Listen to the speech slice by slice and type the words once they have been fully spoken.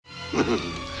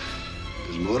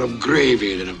There's more of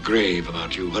gravy than of grave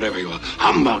about you, whatever you are.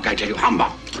 Humbug, I tell you,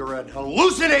 humbug! You're an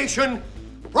hallucination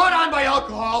brought on by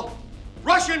alcohol,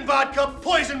 Russian vodka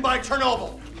poisoned by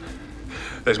Chernobyl.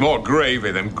 There's more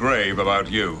gravy than grave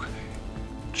about you,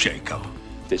 Jacob.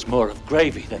 There's more of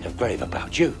gravy than of grave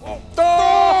about you. More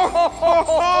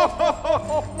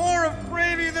of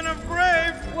gravy than of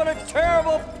grave. What a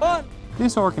terrible pun!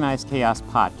 This Organized Chaos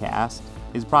podcast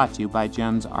is brought to you by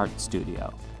Gems Art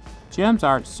Studio. Gems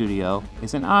Art Studio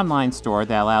is an online store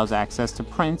that allows access to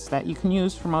prints that you can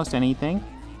use for most anything,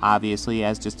 obviously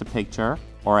as just a picture,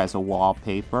 or as a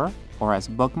wallpaper, or as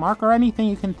a bookmark, or anything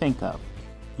you can think of.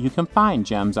 You can find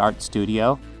Gems Art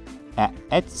Studio at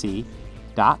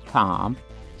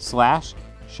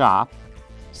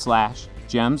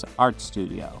etsy.com/shop/Gems Art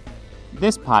Studio.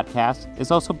 This podcast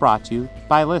is also brought to you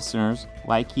by listeners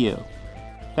like you.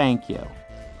 Thank you.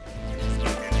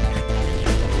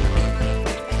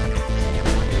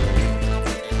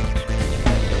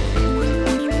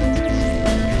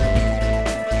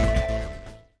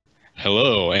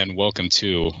 Hello, and welcome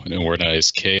to an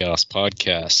Organized Chaos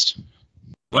podcast.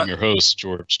 I'm your host,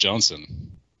 George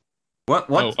Johnson. What's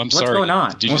sorry. going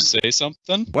on? Did you say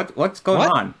something? What's going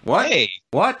on? What? Hey,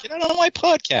 what? Get out of my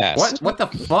podcast. What the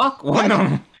fuck? What?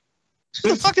 Who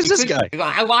the fuck is this guy?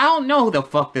 I don't know who the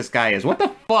fuck this guy is. What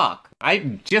the fuck?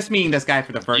 I'm just meeting this guy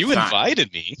for the first time. You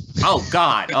invited me. Oh,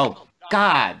 God. Oh,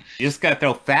 God. You just gotta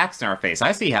throw facts in our face.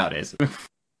 I see how it is.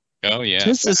 Oh, yeah.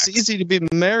 Tis this easy to be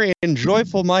merry and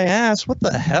joyful, my ass. What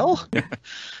the hell?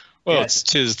 Well, Yes.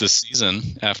 tis the season,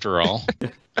 after all.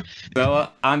 So,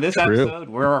 on this True. episode,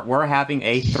 we're having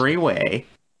a three-way.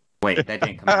 Wait, that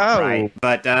didn't come out Oh. right.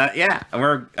 But, yeah,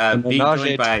 we're being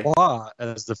joined by...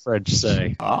 as the French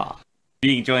say.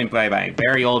 Being joined by my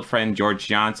very old friend, George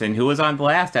Johnson, who was on the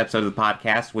last episode of the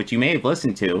podcast, which you may have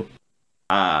listened to,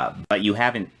 but you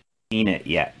haven't seen it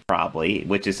yet, probably,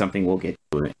 which is something we'll get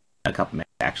to in a couple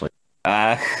minutes, actually.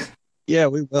 Yeah,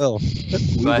 we will.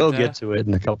 We But, will get to it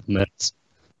in a couple minutes.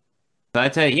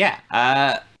 But, yeah,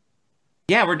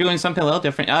 we're doing something a little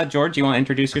different. George, you want to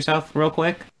introduce yourself real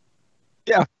quick?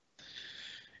 Yeah,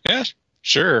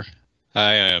 sure.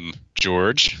 I am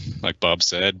George. Like Bob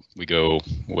said, we go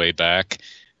way back.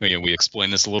 We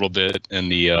explained this a little bit in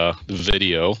the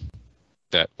video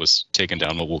that was taken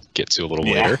down, but we'll get to a little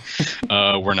later.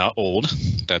 We're not old.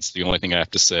 That's the only thing I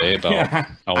have to say about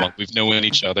how long we've known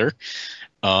each other.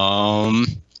 I've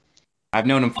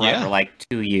known him for like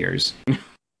 2 years.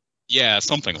 Yeah,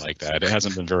 something like that. It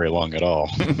hasn't been very long at all.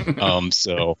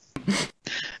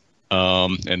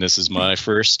 And this is my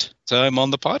first time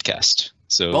on the podcast.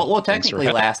 So Well, technically,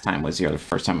 last time was your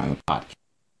first time on the podcast.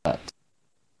 But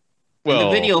in well,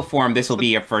 the video form, this will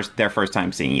be their first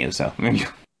time seeing you. So, okay,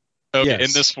 Yes.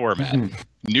 in this format,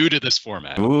 new to this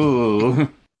format. ooh,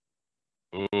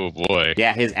 Oh boy.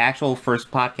 yeah, his actual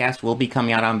first podcast will be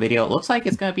coming out on video. It looks like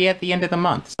it's going to be at the end of the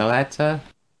month. So that's a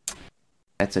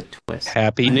twist.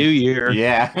 Happy New Year.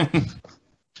 Yeah,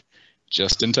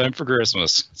 Just in time for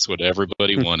Christmas. That's what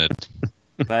everybody wanted.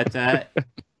 but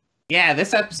yeah,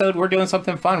 this episode we're doing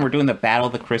something fun. We're doing the Battle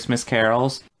of the Christmas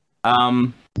Carols.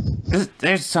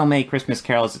 There's so many Christmas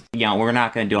carols. We're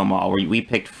not going to do them all. We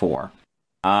picked 4.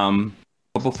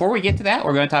 But before we get to that,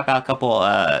 we're going to talk about a couple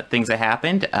things that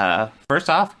happened. First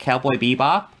off, Cowboy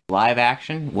Bebop live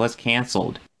action was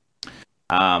canceled.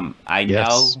 I Yes.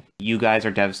 know you guys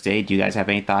are devastated. Do you guys have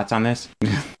any thoughts on this?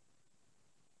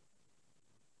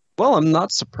 Well, I'm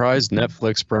not surprised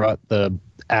Netflix brought the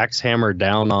axe hammer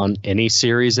down on any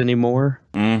series anymore.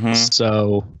 Mm-hmm.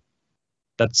 So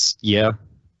that's, yeah.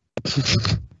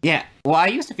 Yeah. Well, I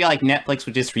used to feel like Netflix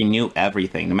would just renew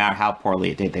everything, no matter how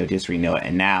poorly it did. They would just renew it,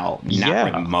 and now not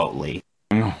Yeah. remotely.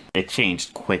 It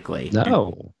changed quickly.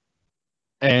 No.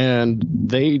 And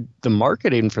the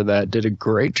marketing for that did a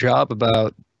great job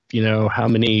about, how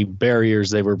many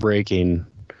barriers they were breaking.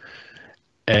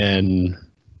 And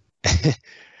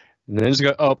then just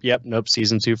go, oh, yep, nope,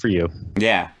 season 2 for you.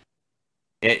 Yeah.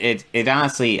 It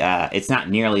honestly, it's not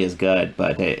nearly as good,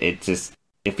 but it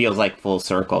feels like full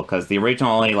circle, because the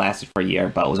original only lasted for a year,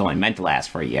 but was only meant to last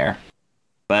for a year.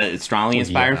 But it strongly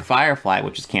inspired Firefly,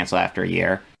 which was canceled after a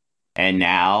year. And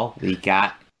now we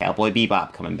got Cowboy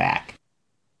Bebop coming back.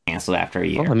 Canceled after a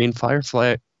year. Well, I mean,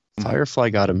 Firefly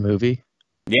got a movie.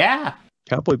 Yeah.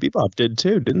 Cowboy Bebop did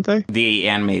too, didn't they? The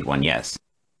animated one, yes.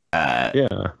 Yeah.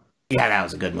 Yeah, that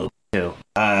was a good movie, too.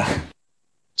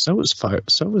 So was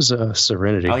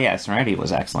Serenity. Oh, yeah, Serenity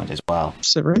was excellent as well.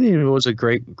 Serenity was a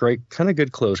great, kind of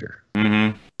good closure.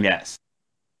 Mm-hmm. Yes.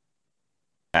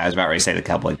 I was about ready to say the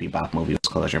Cowboy Bebop movie was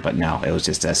closure, but no, it was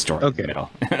just a story in the middle.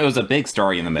 It was a big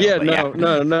story in the middle.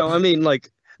 Yeah, no. I mean, like,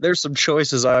 there's some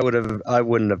choices I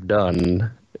wouldn't have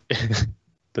done.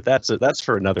 But that's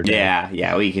for another day.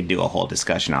 Yeah, we could do a whole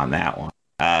discussion on that one.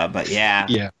 But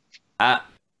yeah.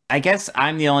 I guess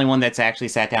I'm the only one that's actually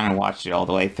sat down and watched it all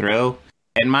the way through.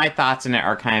 And my thoughts on it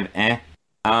are kind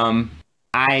of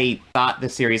I thought the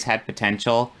series had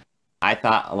potential. I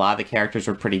thought a lot of the characters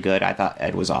were pretty good. I thought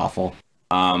Ed was awful.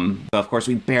 But of course,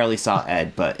 we barely saw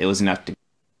Ed, but it was enough to...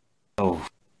 Oh.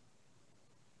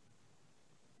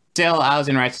 Still, I was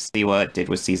interested to see what it did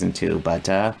with Season 2,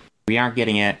 but we aren't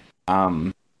getting it.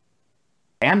 I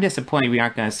am disappointed we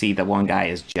aren't going to see the one guy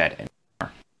as Jed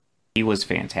anymore. He was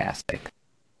fantastic.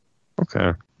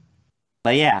 Okay.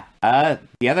 But yeah,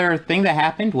 the other thing that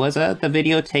happened was the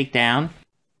video takedown.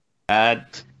 The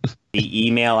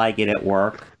email I get at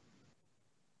work.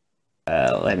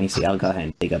 Let me see. I'll go ahead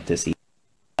and dig up this email.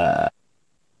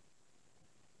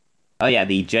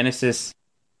 The Genesis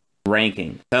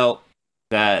ranking. So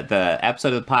the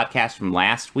episode of the podcast from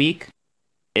last week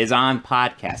is on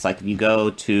podcast. Like if you go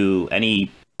to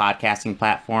any podcasting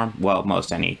platform, well,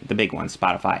 the big ones,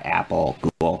 Spotify, Apple,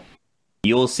 Google,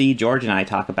 you'll see George and I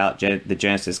talk about the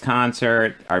Genesis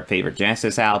concert, our favorite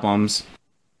Genesis albums.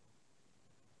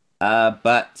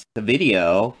 But the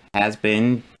video has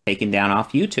been taken down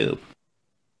off YouTube.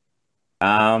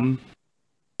 So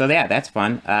yeah, that's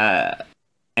fun.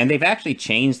 And they've actually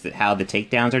changed how the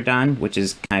takedowns are done, which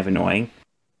is kind of annoying.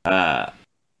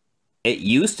 It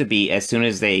used to be as soon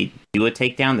as they do a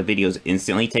takedown, the video is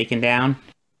instantly taken down,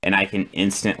 and I can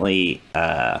instantly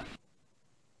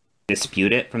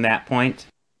dispute it from that point.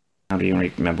 I don't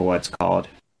even remember what it's called.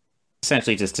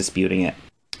 Essentially just disputing it.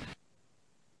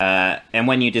 And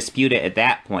when you dispute it at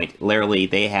that point, literally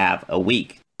they have a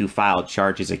week to file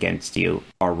charges against you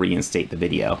or reinstate the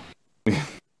video.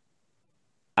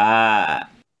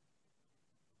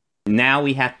 Now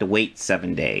we have to wait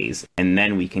 7 days, and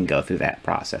then we can go through that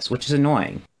process, which is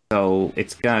annoying. So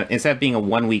it's gonna, instead of being a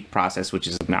 1 week process, which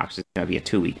is obnoxious, it's gonna be a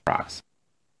 2 week process.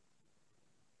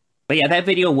 But yeah, that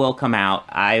video will come out.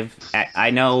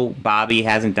 I know Bobby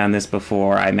hasn't done this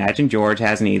before. I imagine George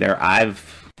hasn't either.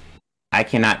 I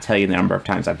cannot tell you the number of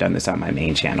times I've done this on my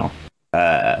main channel.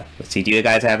 Let's see. Do you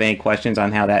guys have any questions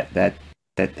on how that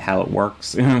how it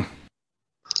works?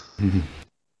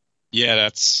 Yeah,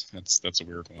 that's a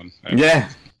weird one. Yeah.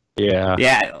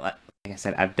 Like I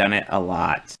said, I've done it a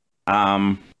lot.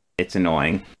 It's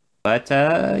annoying, but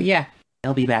yeah,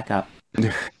 it'll be back up.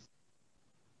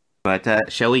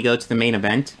 But shall we go to the main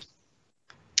event?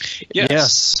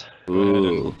 Yes.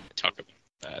 Ooh. Talk about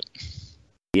that.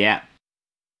 Yeah.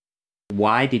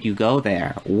 Why did you go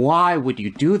there? Why would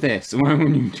you do this?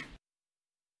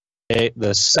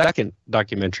 The second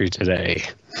documentary today.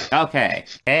 Okay.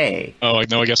 Hey. Oh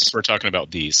no, I guess we're talking about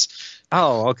these.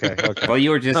 Oh, okay. Well,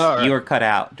 you were right. you were cut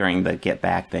out during the Get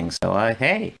Back thing, so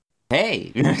hey.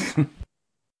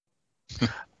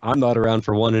 I'm not around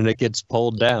for one, and it gets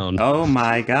pulled down. Oh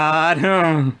my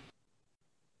god.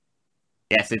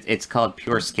 Yes, it's called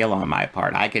pure skill on my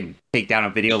part. I could take down a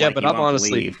video like but you I'm won't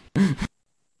honestly, believe.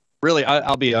 Really,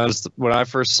 I'll be honest. When I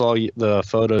first saw the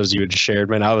photos you had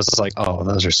shared, man, I was like, "Oh,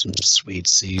 those are some sweet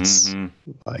seats.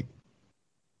 Mm-hmm. Like,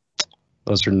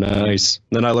 those are nice."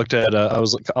 Then I looked at. I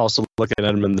was also looking at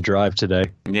them in the drive today.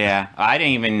 Yeah, I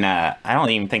didn't even. I don't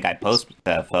even think I posted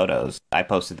the photos. I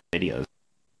posted the videos.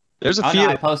 There's a few. No,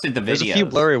 I posted the videos. There's a few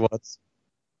blurry ones.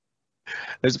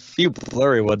 There's a few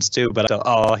blurry ones too. But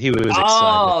he was excited.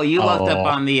 Oh, you looked up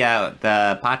on the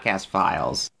podcast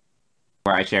files.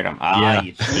 Where I shared them. Oh, yeah.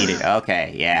 You cheated.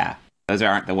 Okay, yeah. Those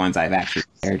aren't the ones I've actually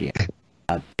shared yet.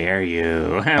 How dare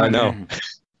you? I know.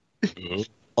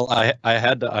 Well, I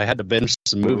had to binge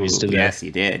some movies today. Yes,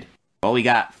 you did. Well, we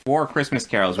got 4 Christmas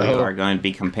carols we are going to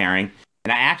be comparing.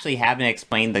 And I actually haven't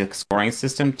explained the scoring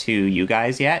system to you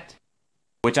guys yet,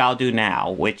 which I'll do now,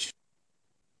 which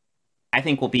I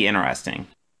think will be interesting.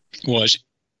 Well,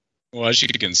 as you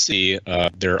can see,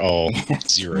 they're all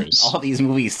zeros. All these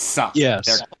movies suck. Yes.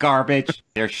 They're garbage.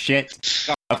 They're shit.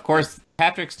 Of course,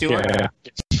 Patrick Stewart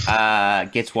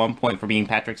gets 1 point for being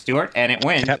Patrick Stewart, and it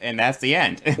wins, and that's the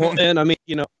end. Well, and I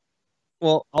mean,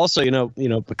 also,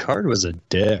 Picard was a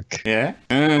dick. Yeah.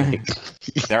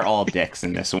 They're all dicks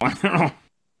in this one.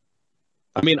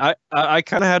 I mean, I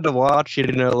kind of had to watch,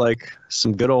 like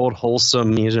some good old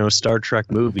wholesome, Star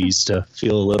Trek movies to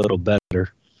feel a little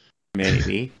better.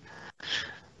 Maybe.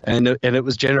 And it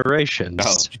was Generations.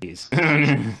 Oh, jeez.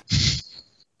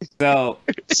 So,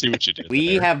 see what you did.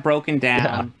 We have broken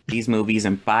down these movies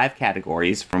in 5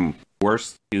 categories from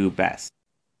worst to best.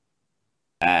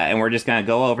 And we're just going to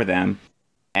go over them.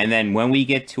 And then when we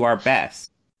get to our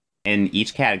best in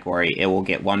each category, it will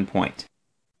get 1 point.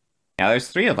 Now, there's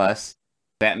 3 of us.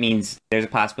 That means there's a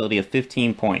possibility of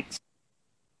 15 points.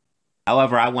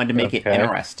 However, I wanted to make it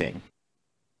interesting.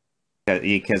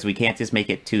 Because we can't just make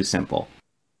it too simple.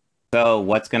 So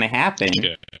what's going to happen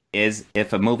is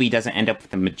if a movie doesn't end up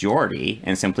with a majority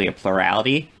and simply a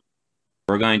plurality,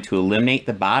 we're going to eliminate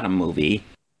the bottom movie,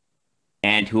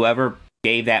 and whoever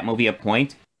gave that movie a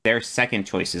point, their second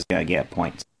choice is going to get a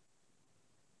point.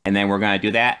 And then we're going to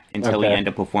do that until we end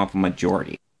up with one from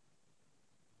majority.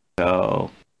 So,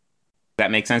 does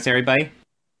that make sense, everybody?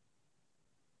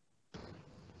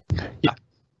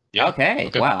 Yeah. Okay.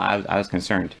 Wow, I was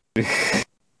concerned.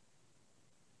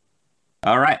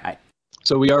 All right.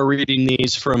 So we are reading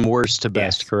these from worst to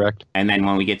best, correct? And then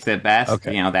when we get to the best,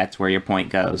 that's where your point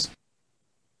goes.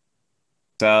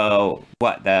 So,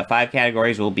 the 5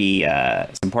 categories will be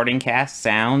supporting cast,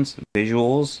 sounds,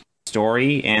 visuals,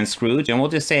 story, and Scrooge. And we'll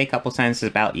just say a couple sentences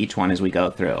about each one as we go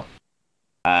through.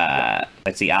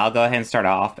 Let's see, I'll go ahead and start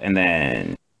off, and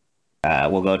then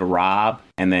we'll go to Rob,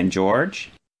 and then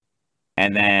George.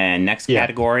 And then next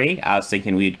category, I was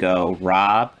thinking we'd go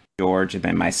Rob, George, and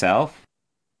then myself.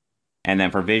 And then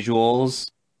for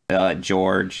visuals,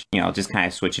 George, just kind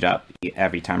of switch it up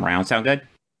every time around. Sound good?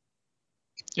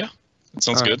 Yeah, that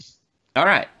sounds good. All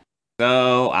right.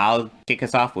 So I'll kick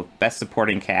us off with Best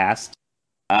Supporting Cast.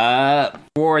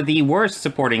 For the worst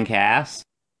supporting cast,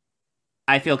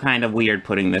 I feel kind of weird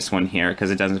putting this one here because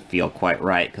it doesn't feel quite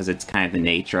right because it's kind of the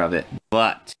nature of it.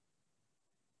 But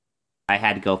I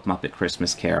had to go with Muppet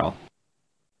Christmas Carol.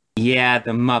 Yeah,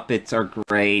 the Muppets are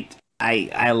great.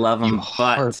 I love them, but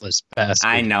heartless bastard.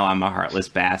 I know I'm a heartless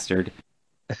bastard.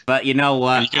 But you know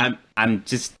what? I'm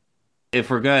just, if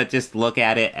we're gonna just look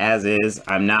at it as is,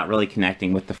 I'm not really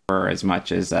connecting with the fur as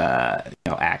much as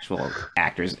actual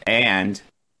actors, and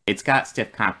it's got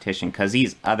stiff competition because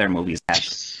these other movies have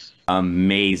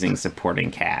amazing supporting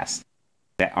cast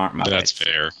that aren't Muppets. That's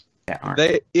fair. That aren't.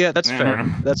 That's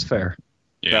fair. That's fair.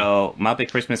 Yeah. So Muppet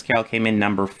Christmas Carol came in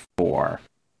number 4.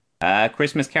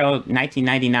 Christmas Carol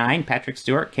 1999, Patrick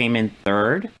Stewart came in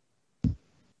 3rd.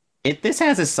 This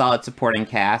has a solid supporting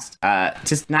cast.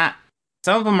 Just not,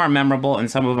 some of them are memorable and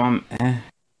some of them,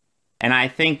 And I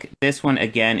think this one,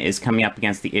 again, is coming up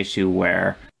against the issue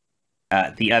where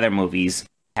the other movies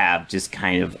have just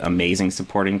kind of amazing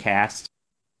supporting cast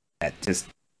that just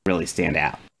really stand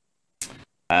out.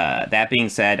 That being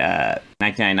said,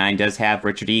 1999 does have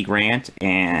Richard E. Grant,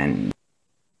 and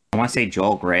I want to say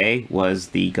Joel Grey was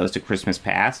the Ghost of Christmas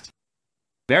Past.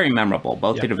 Very memorable.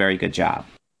 Both did a very good job.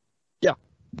 Yeah.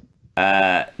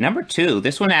 Number 2,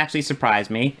 this one actually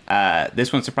surprised me.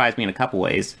 This one surprised me in a couple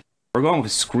ways. We're going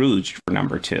with Scrooge for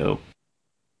number 2.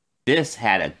 This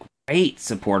had a great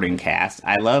supporting cast.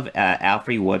 I love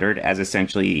Alfre Woodard as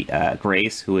essentially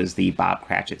Grace, who is the Bob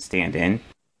Cratchit stand-in.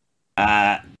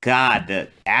 God, the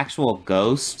actual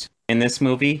ghosts in this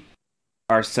movie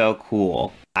are so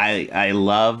cool. I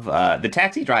love the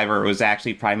taxi driver was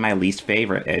actually probably my least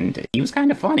favorite, and he was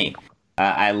kind of funny.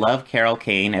 I love Carol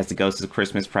Kane as the Ghost of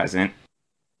Christmas Present,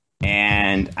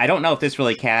 and I don't know if this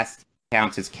really counts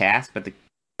as cast, but the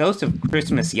Ghost of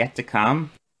Christmas Yet to Come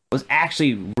was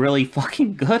actually really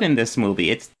fucking good in this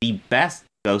movie. It's the best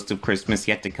Ghost of Christmas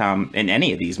Yet to Come in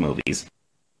any of these movies.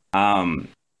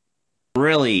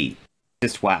 Really,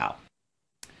 just wow.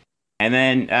 And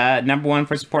then number 1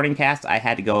 for supporting cast, I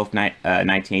had to go with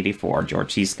 1984,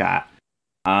 George C. Scott.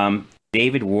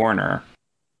 David Warner,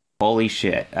 holy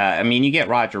shit. I mean, you get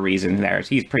Roger Reason there.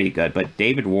 He's pretty good, but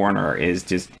David Warner is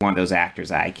just one of those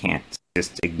actors I can't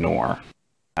just ignore.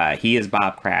 He is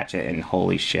Bob Cratchit, and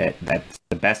holy shit, that's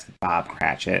the best Bob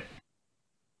Cratchit.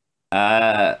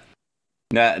 Fun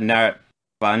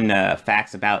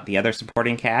facts about the other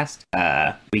supporting cast.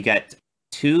 We got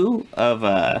 2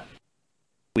 of...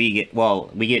 We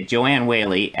get Joanne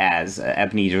Whaley as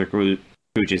Ebenezer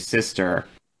Scrooge's sister,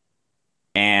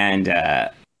 and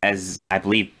as I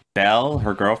believe Belle,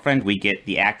 her girlfriend, we get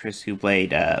the actress who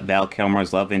played Val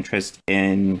Kilmer's love interest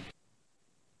in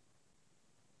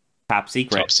Top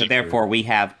Secret. So therefore, we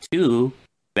have 2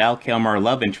 Val Kilmer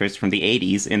love interests from the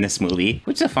 80s in this movie,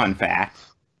 which is a fun fact.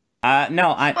 I'm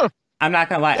not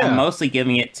gonna lie. Yeah. I'm mostly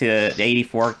giving it to the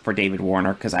 84 for David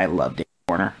Warner because I love David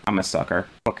Warner. I'm a sucker.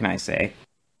 What can I say?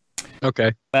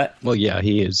 Okay. But well, yeah,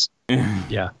 he is.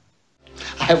 Yeah.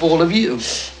 I have all of you.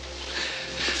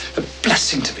 A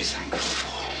blessing to be thankful for.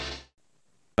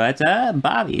 But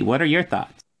Bobby, what are your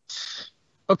thoughts?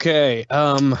 Okay.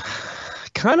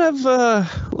 Kind of a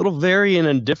little varying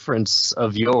in difference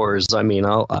of yours. I mean,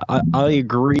 I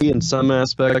agree in some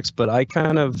aspects, but I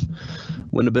kind of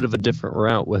went a bit of a different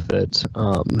route with it.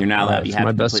 You're not allowed. You have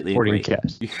my to best supporting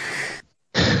cast.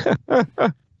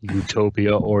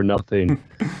 Utopia or nothing.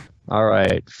 All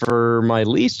right, for my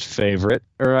least favorite,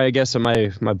 or I guess my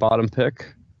bottom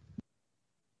pick,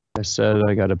 I said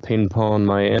I got to ping pong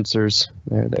my answers.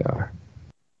 There they are.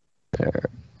 There.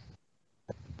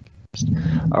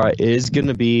 All right, it is going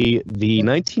to be the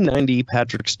 1990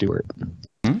 Patrick Stewart.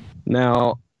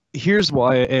 Now, here's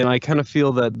why, and I kind of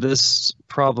feel that this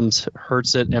problem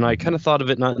hurts it, and I kind of thought of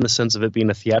it not in the sense of it being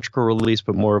a theatrical release,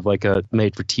 but more of like a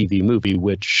made-for-TV movie,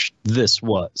 which this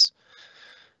was.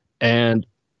 And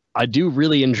I do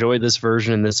really enjoy this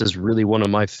version, and this is really one of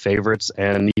my favorites,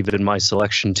 and even in my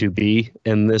selection to be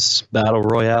in this battle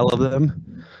royale of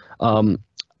them.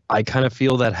 I kind of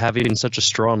feel that having such a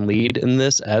strong lead in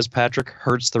this as Patrick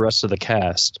hurts the rest of the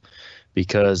cast,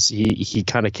 because he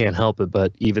kind of can't help it,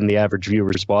 but even the average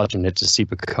viewer is watching it to see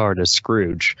Picard as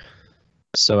Scrooge.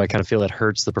 So I kind of feel it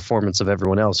hurts the performance of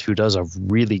everyone else who does a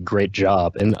really great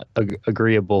job. And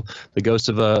agreeable, the ghost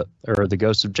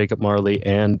of Jacob Marley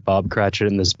and Bob Cratchit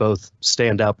in this both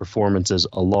standout performances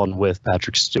along with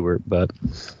Patrick Stewart. But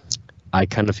I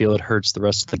kind of feel it hurts the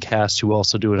rest of the cast who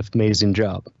also do an amazing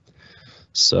job.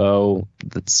 So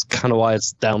that's kind of why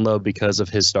it's down low, because of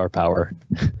his star power.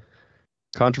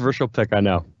 Controversial pick, I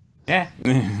know. Yeah.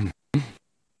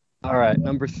 All right,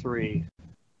 number 3.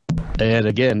 And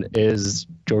again, is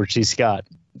George C. Scott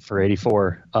for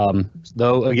 84.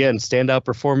 Though, again, standout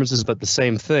performances, but the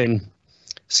same thing.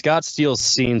 Scott steals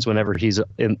scenes whenever he's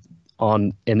in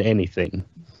anything.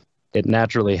 It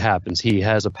naturally happens. He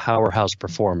has a powerhouse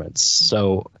performance.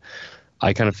 So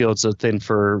I kind of feel it's a thing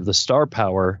for the star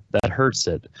power that hurts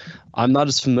it. I'm not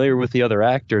as familiar with the other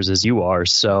actors as you are,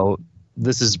 so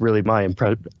this is really my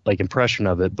impression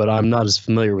of it, but I'm not as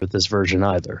familiar with this version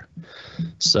either.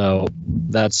 So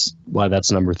that's why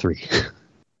that's number 3.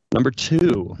 Number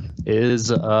 2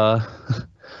 is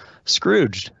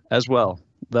Scrooged as well,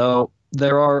 though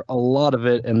there are a lot of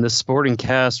it, and the supporting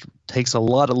cast takes a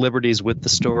lot of liberties with the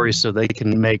story so they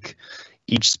can make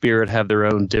each spirit have their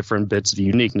own different bits of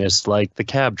uniqueness, like the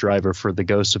cab driver for The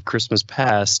Ghost of Christmas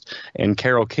Past, and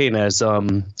Carol Kane as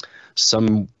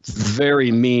some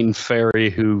very mean fairy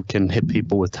who can hit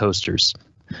people with toasters.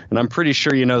 And I'm pretty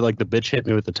sure, like the bitch hit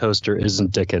me with the toaster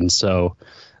isn't Dickens, so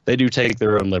they do take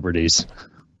their own liberties.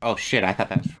 Oh shit, I thought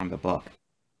that was from the book.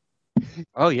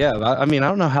 Oh yeah, I mean, I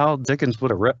don't know how Dickens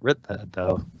would have written that,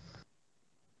 though.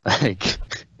 Like,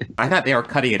 I thought they were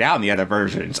cutting it out in the other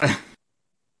versions.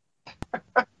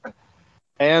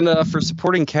 And for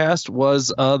supporting cast was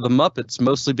the Muppets,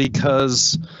 mostly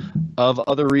because of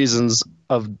other reasons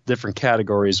of different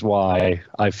categories why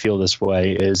I feel this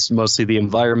way, is mostly the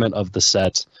environment of the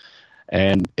set.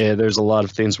 And there's a lot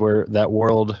of things where that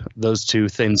world, those two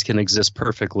things can exist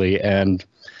perfectly, and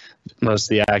most of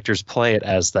the actors play it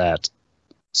as that.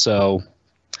 So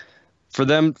for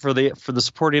them, for the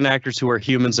supporting actors who are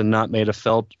humans and not made of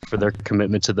felt, for their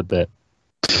commitment to the bit,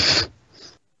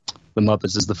 The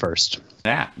Muppets is the first.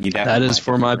 Yeah, that is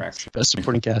for my best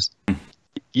supporting cast.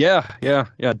 Yeah, a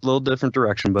little different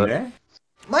direction, but yeah.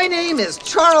 My name is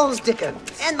Charles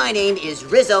Dickens. And my name is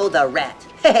Rizzo the Rat.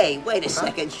 Hey, wait a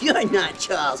second. You're not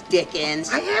Charles Dickens.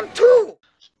 I am too.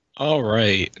 All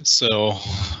right. So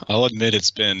I'll admit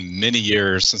it's been many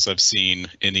years since I've seen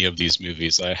any of these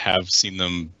movies. I have seen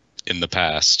them in the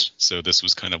past. So this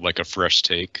was kind of like a fresh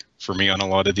take for me on a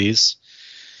lot of these.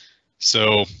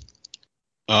 So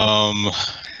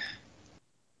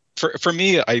for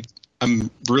me,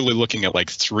 I'm really looking at like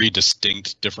 3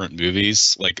 distinct different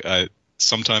movies. Like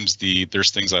sometimes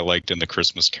there's things I liked in the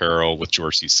Christmas Carol with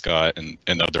George C. Scott,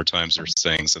 and other times there's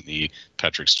things in the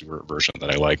Patrick Stewart version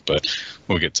that I like, but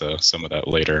we'll get to some of that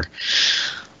later.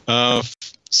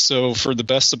 So for the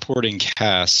best supporting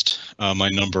cast, my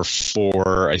number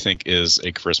 4, I think, is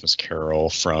A Christmas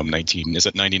Carol from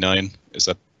 99? Is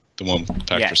that the one with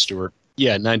Patrick Stewart?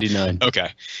 Yeah, 99. Okay.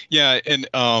 Yeah, and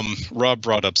Rob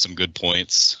brought up some good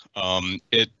points.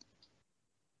 It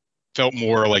felt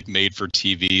more like made for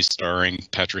TV starring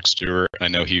Patrick Stewart. I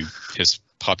know his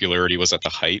popularity was at the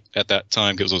height at that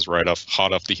time because it was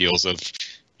hot off the heels of,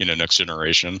 Next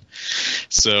Generation.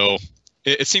 So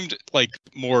it seemed like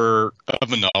more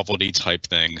of a novelty type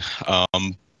thing.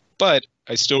 But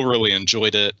I still really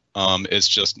enjoyed it. It's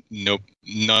just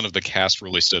none of the cast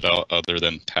really stood out other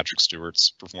than Patrick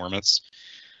Stewart's performance.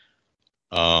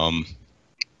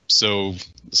 So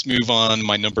let's move on.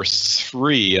 My number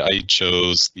 3, I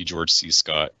chose the George C.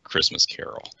 Scott Christmas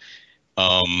Carol.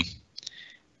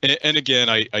 And again,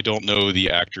 I don't know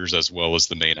the actors as well as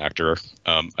the main actor.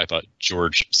 I thought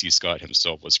George C. Scott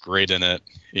himself was great in it.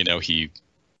 He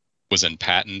was in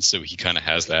Patton, so he kind of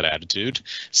has that attitude.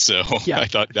 So yeah. I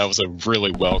thought that was a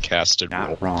really well casted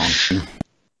role. Not wrong.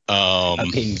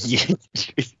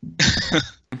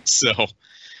 So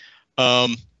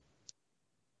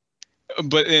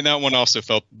But in that one also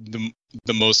felt the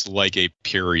most like a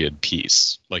period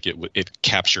piece. Like it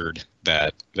captured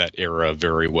that era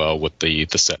very well with the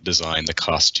set design, the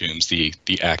costumes, the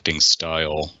acting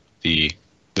style, the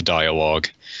dialogue.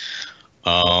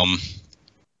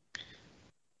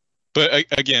 But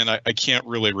again, I can't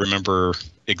really remember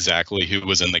exactly who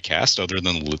was in the cast other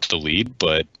than the lead,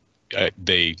 but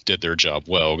they did their job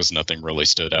well because nothing really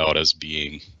stood out as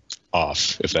being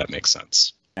off, if that makes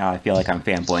sense. Now I feel like I'm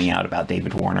fanboying out about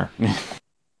David Warner.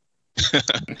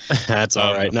 That's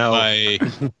all right. No,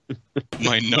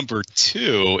 my number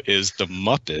 2 is the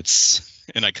Muppets.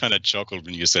 And I kind of chuckled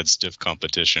when you said stiff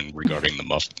competition regarding the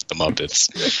Muppets.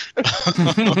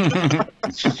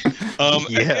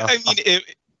 Yeah. I mean,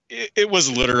 it was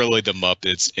literally the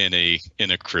Muppets in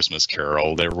a Christmas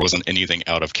Carol. There wasn't anything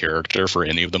out of character for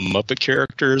any of the Muppet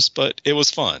characters, but it was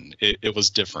fun. It was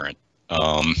different.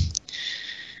 I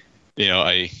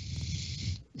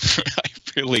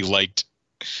really liked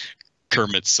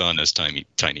Kermit's son as Tiny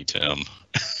Tim.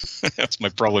 That's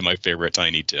probably my favorite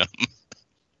Tiny Tim.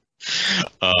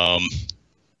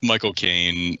 Michael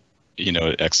Caine,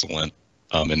 excellent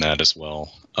in that as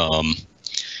well.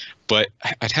 But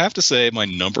I'd have to say my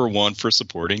number 1 for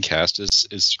supporting cast is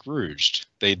Scrooged.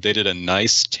 They did a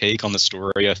nice take on the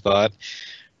story, I thought.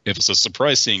 It was a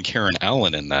surprise seeing Karen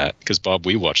Allen in that, because, Bob,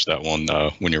 we watched that one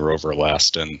when you were over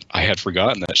last, and I had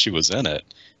forgotten that she was in it.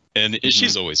 And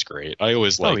she's always great. I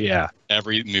always like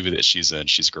every movie that she's in.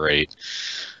 She's great.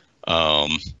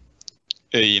 Some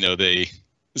of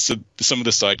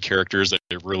the side characters that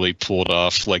they really pulled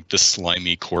off, like the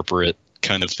slimy corporate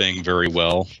kind of thing, very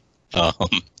well.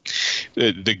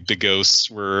 The ghosts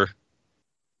were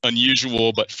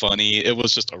unusual but funny. It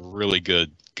was just a really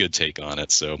good take on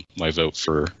it. So my vote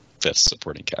for best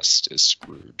supporting cast is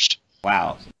Scrooged.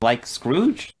 Wow, like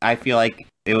Scrooge, I feel like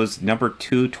it was number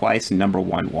 2 twice and number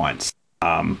 1 once.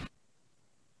 Yeah,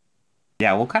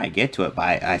 we'll kind of get to it,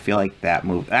 but I feel like that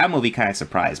movie kind of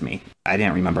surprised me. I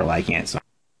didn't remember liking it,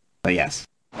 but yes.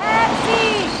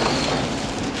 Taxi!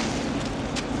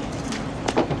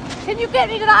 Can you get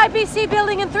me to the IBC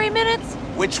building in 3 minutes?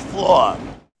 Which floor?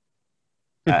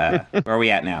 Where are we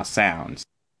at now? Sounds.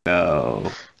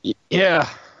 So. Yeah.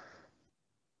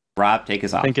 Rob, take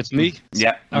us off. I think it's me?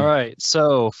 Yep. All right.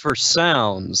 So for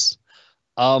sounds,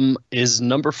 is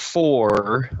number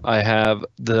 4, I have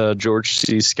the George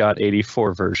C. Scott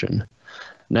 84 version.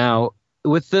 Now,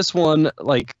 with this one,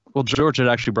 George had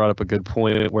actually brought up a good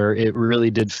point where it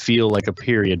really did feel like a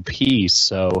period piece.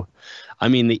 So, I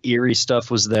mean, the eerie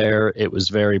stuff was there. It was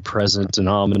very present and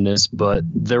ominous, but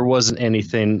there wasn't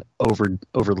anything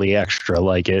overly extra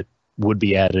like it would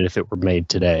be added if it were made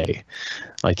today.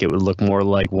 Like, it would look more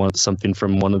like something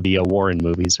from one of the Warren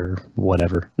movies or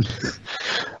whatever.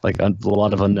 Like a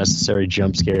lot of unnecessary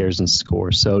jump scares and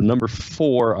scores. So number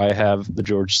 4, I have the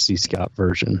George C. Scott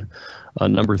version.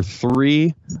 Number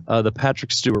 3, the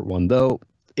Patrick Stewart one. Though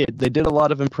they did a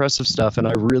lot of impressive stuff, and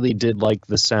I really did like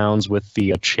the sounds with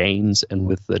the chains and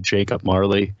with the Jacob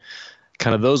Marley.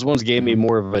 Kind of those ones gave me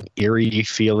more of an eerie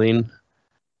feeling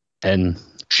and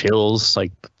chills,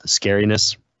 like the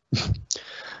scariness.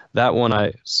 That one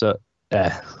I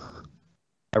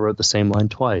wrote the same line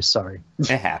twice. Sorry. It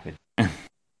happened.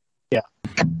 Yeah.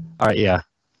 All right. Yeah.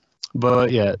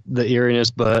 But yeah, the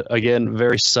eeriness, but again,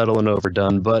 very subtle and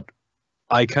overdone. But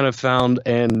I kind of found,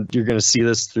 and you're going to see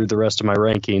this through the rest of my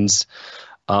rankings,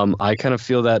 I kind of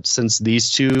feel that since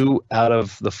these 2 out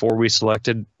of the 4 we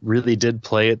selected really did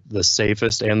play it the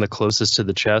safest and the closest to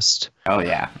the chest. Oh,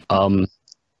 yeah.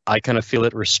 I kind of feel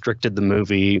it restricted the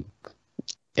movie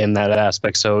in that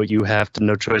aspect. So you have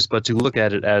no choice but to look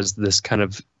at it as this kind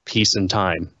of piece in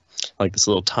time, like this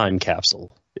little time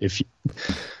capsule.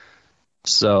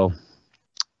 So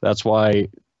that's why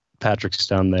Patrick's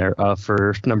down there.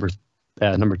 For number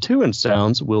 2 in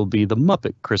sounds will be the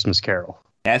Muppet Christmas Carol.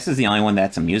 Yeah, this is the only one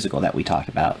that's a musical that we talked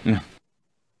about.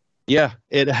 Yeah,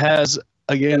 it has,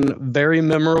 again, very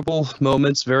memorable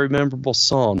moments, very memorable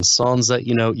songs that,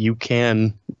 you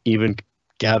can even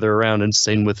gather around and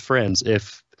sing with friends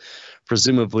if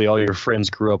presumably all your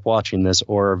friends grew up watching this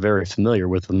or are very familiar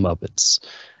with the Muppets.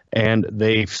 And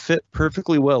they fit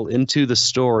perfectly well into the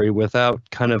story without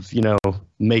kind of,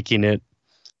 making it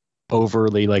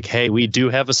overly like, hey, we do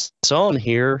have a song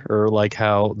here, or like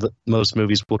how most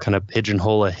movies will kind of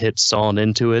pigeonhole a hit song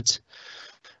into it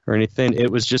or anything.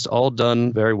 It was just all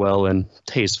done very well and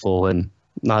tasteful and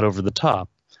not over the top.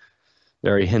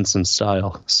 Very Henson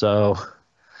style. So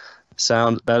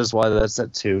that is why that's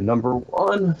at 2. Number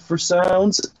 1 for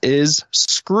sounds is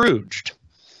Scrooged.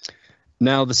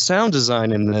 Now, the sound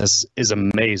design in this is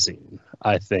amazing,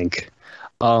 I think.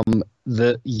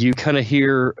 you kind of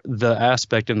hear the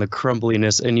aspect and the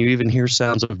crumbliness, and you even hear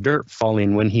sounds of dirt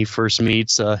falling when he first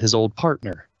meets his old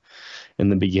partner in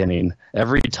the beginning.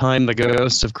 Every time the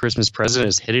ghost of Christmas Present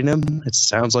is hitting him, it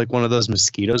sounds like one of those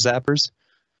mosquito zappers.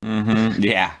 Mm-hmm.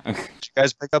 Yeah. Did you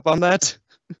guys pick up on that?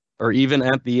 Or even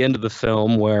at the end of the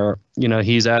film where,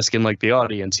 he's asking like the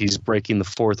audience, he's breaking the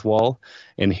fourth wall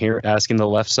and asking the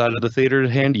left side of the theater to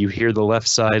hand, you hear the left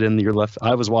side and your left.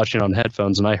 I was watching on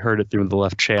headphones and I heard it through the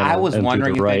left channel. I was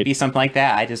wondering if right. it'd be something like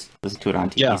that. I just listened to it on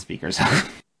TV speakers.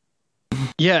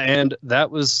 Yeah. And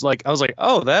that was like, I was like,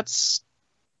 oh, that's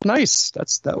nice.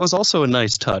 That was also a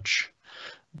nice touch.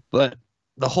 But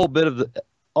the whole bit of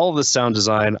all the sound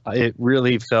design, it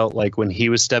really felt like when he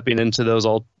was stepping into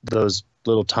those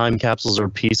little time capsules or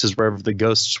pieces wherever the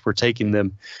ghosts were taking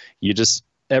them,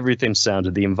 everything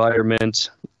sounded, the environment,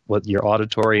 what your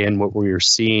auditory and what we were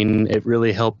seeing, it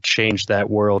really helped change that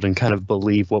world and kind of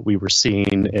believe what we were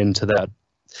seeing into that.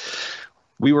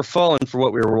 We were falling for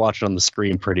what we were watching on the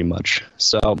screen pretty much.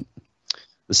 So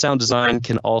the sound design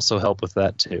can also help with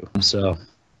that too. So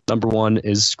number 1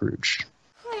 is Scrooge.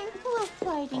 We're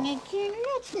fighting again.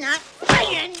 Let's not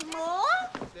fight anymore.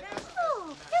 Oh,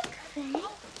 look, Frank.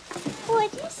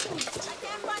 What is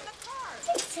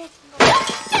it?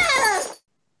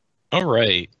 All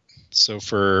right. So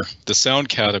for the sound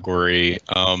category,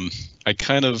 I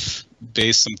kind of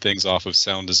based some things off of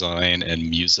sound design and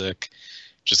music,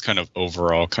 just kind of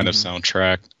overall kind of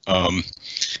soundtrack.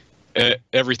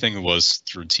 Everything was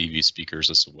through TV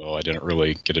speakers as well. I didn't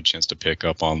really get a chance to pick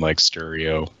up on like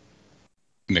stereo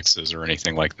mixes or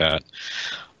anything like that.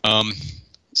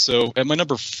 So at my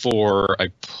number 4, I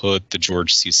put the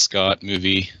George C. Scott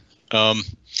movie. Again,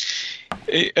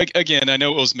 I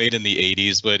know it was made in the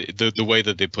 80s, but the way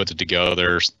that they put it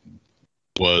together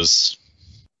was,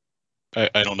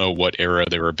 I don't know what era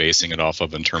they were basing it off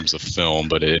of in terms of film,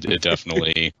 but it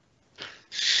definitely,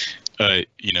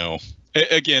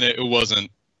 again, it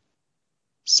wasn't.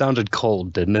 Sounded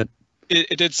cold, didn't it?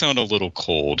 It did sound a little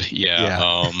cold,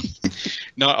 yeah.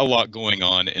 Not a lot going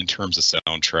on in terms of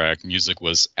soundtrack. Music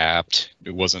was apt.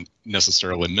 It wasn't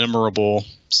necessarily memorable.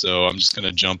 So I'm just going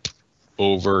to jump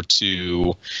over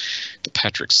to the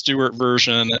Patrick Stewart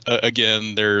version.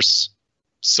 Again, there's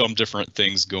some different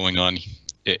things going on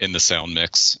in the sound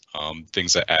mix,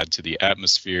 things that add to the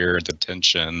atmosphere, the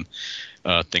tension,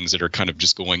 things that are kind of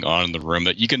just going on in the room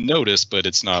that you can notice, but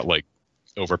it's not like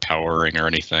overpowering or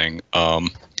anything.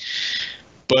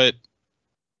 But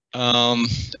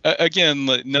again,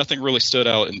 nothing really stood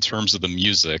out in terms of the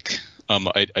music.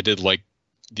 I did like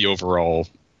the overall,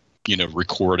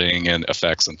 recording and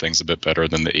effects and things a bit better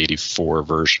than the 84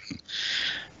 version.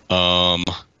 And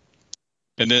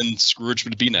then Scrooge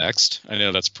would be next. I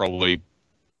know that's probably,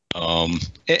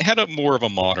 it had more of a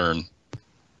modern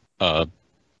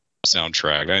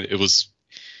soundtrack.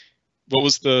 What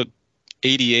was the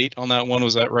 88 on that one?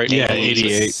 Was that right? Yeah,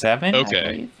 88. 7?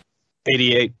 Okay.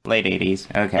 88. Late 80s.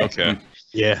 Okay. Okay.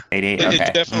 Yeah. 88. Okay.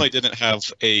 It definitely didn't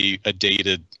have a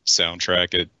dated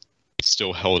soundtrack. It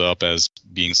still held up as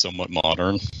being somewhat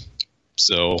modern.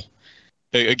 So,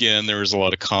 again, there was a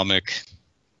lot of comic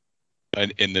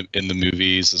in the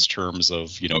movies as terms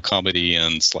of comedy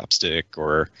and slapstick.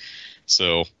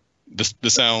 So the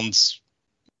sounds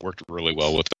worked really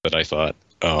well with it, I thought.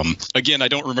 Again, I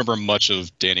don't remember much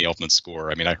of Danny Elfman's score.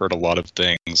 I mean, I heard a lot of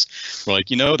things like,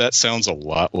 that sounds a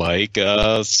lot like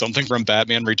something from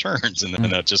Batman Returns, and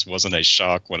that just wasn't a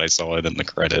shock when I saw it in the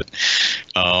credit.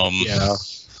 Yeah.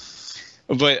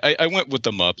 But I went with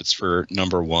the Muppets for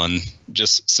number 1,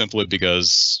 just simply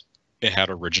because it had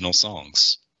original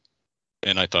songs,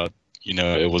 and I thought,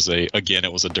 it was a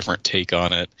different take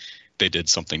on it. They did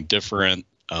something different.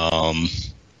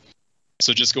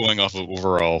 So just going off of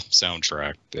overall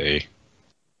soundtrack, they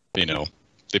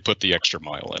put the extra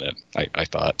mile in it, I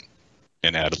thought,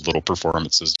 and added little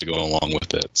performances to go along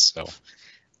with it. So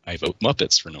I vote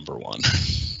Muppets for number 1.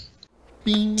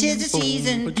 'Tis the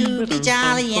season to be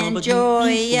jolly and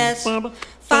joyous. Fa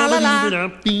la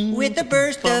la, with a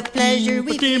burst of pleasure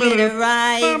we feel it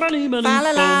arrive. Fa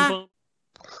la la.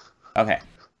 Okay,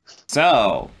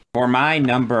 so for my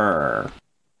number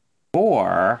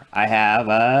 4, I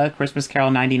have Christmas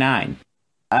Carol 99.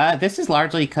 This is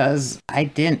largely because I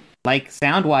didn't like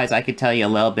sound-wise. I could tell you a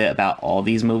little bit about all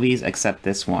these movies except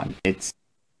this one. It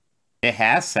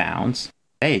has sounds.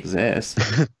 They exist.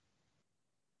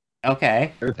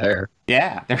 Okay. They're there.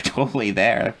 Yeah, they're totally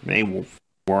there. They will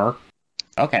work.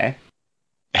 Okay.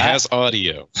 It has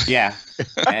audio. Yeah.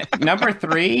 Number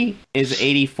 3 is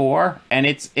 84, and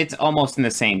it's almost in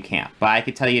the same camp. But I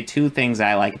could tell you 2 things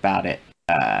I like about it.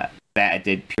 that it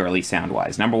did purely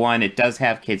sound-wise. Number one, it does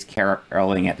have kids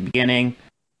caroling at the beginning,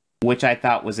 which I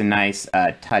thought was a nice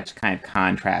touch, kind of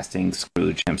contrasting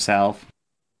Scrooge himself.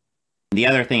 The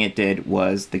other thing it did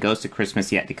was the Ghost of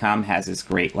Christmas Yet to Come has this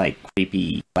great, like,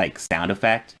 creepy, like, sound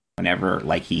effect whenever,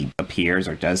 like, he appears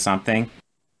or does something.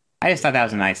 I just thought that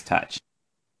was a nice touch.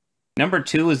 Number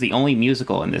two is the only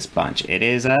musical in this bunch. It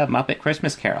is a Muppet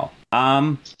Christmas Carol.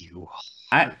 I'm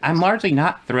largely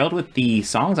not thrilled with the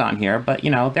songs on here, but,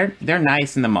 you know, they're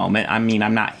nice in the moment. I mean,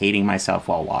 I'm not hating myself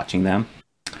while watching them.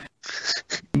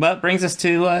 But brings us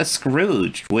to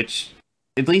Scrooge, which,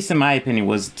 at least in my opinion,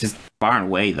 was just far and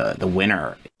away the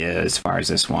winner as far as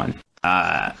this one.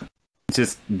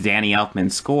 Just Danny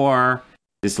Elfman's score,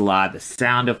 just a lot of the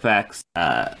sound effects,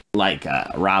 like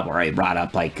Rob already brought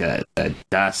up, like the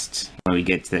dust when we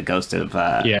get to the ghost of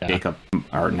Jacob,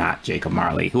 or not Jacob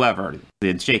Marley, whoever,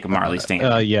 the Jacob Marley stand.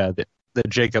 The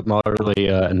Jacob Marley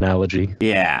analogy.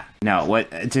 Yeah, no,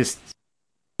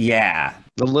 yeah.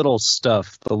 The little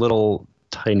stuff, the little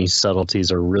tiny subtleties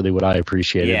are really what I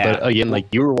appreciated. Yeah. But again, like,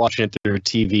 you were watching it through a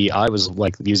TV, I was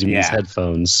like using these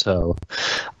headphones, so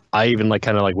I even like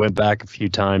kind of like went back a few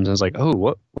times and was like, oh,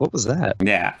 what was that?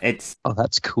 Yeah,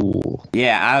 that's cool.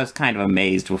 Yeah, I was kind of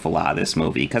amazed with a lot of this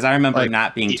movie because I remember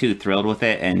not being too thrilled with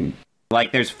it, and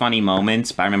like there's funny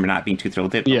moments, but I remember not being too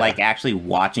thrilled with it. But like actually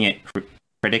watching it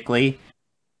critically,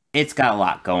 it's got a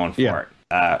lot going for it.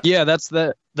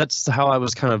 That's how I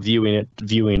was kind of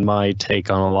viewing my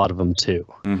take on a lot of them too.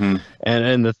 Mm-hmm.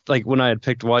 And like when I had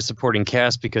picked why supporting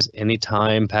cast, because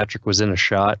anytime Patrick was in a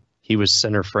shot, he was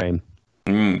center frame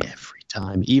every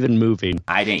time, even moving.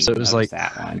 I didn't. So it was like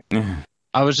that one.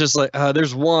 I was just like,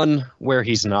 there's one where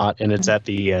he's not, and it's at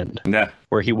the end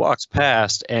where he walks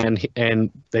past and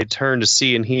they turn to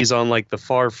see, and he's on like the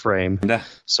far frame.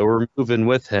 So we're moving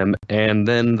with him, and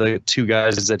then the two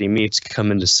guys that he meets come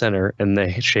into center, and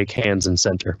they shake hands in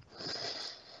center.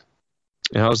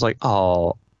 And I was like,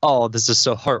 oh, this is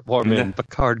so heartwarming.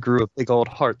 Picard grew a big old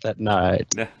heart that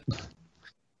night.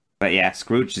 But yeah,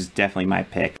 Scrooge is definitely my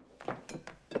pick.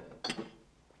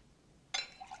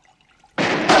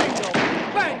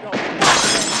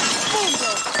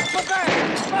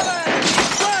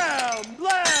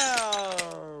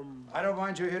 I don't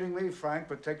mind you hitting me, Frank,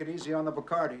 but take it easy on the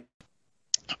Bacardi.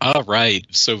 All right.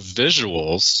 So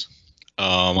visuals.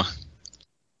 I'm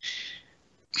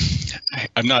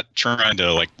not trying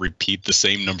to like repeat the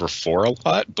same number 4 a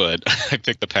lot, but I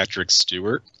picked the Patrick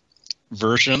Stewart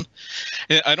version.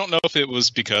 And I don't know if it was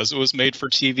because it was made for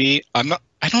TV. I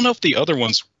don't know if the other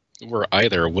ones were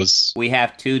either. We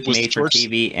have 2 made for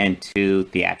TV and 2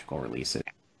 theatrical releases.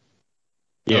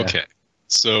 Yeah. Okay.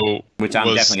 So which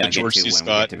I'm definitely going to get to when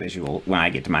we get to visual. When I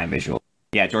get to my visual,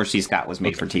 yeah, George C. Scott was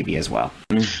made for TV as well.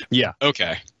 Yeah.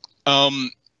 Okay.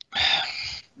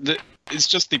 It's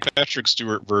just the Patrick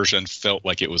Stewart version felt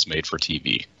like it was made for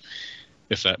TV,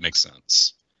 if that makes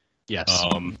sense. Yes.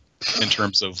 In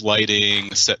terms of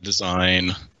lighting, set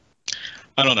design,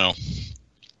 I don't know.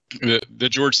 The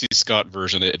George C. Scott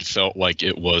version, it felt like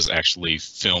it was actually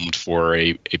filmed for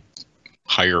a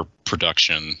higher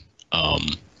production.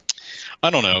 I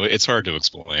don't know. It's hard to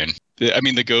explain. I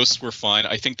mean, the ghosts were fine.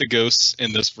 I think the ghosts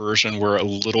in this version were a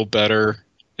little better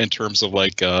in terms of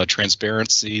like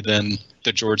transparency than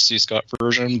the George C. Scott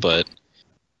version, but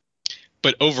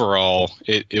overall,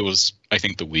 it was, I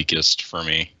think, the weakest for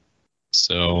me.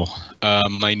 So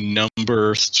my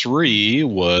number 3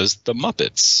 was the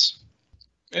Muppets.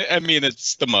 I mean,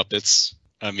 it's the Muppets.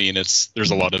 I mean,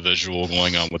 there's a lot of visual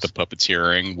going on with the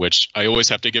puppeteering, which I always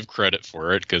have to give credit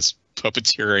for it because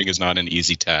puppeteering is not an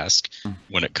easy task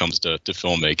when it comes to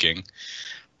filmmaking.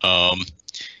 The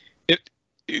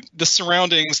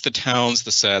surroundings, the towns,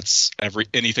 the sets,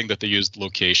 anything that they used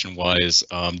location-wise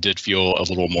did feel a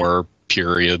little more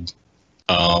period,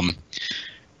 but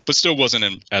still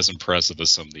wasn't as impressive as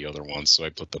some of the other ones. So I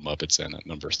put the Muppets in at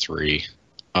number 3.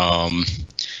 Now,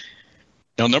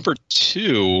 number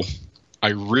 2, I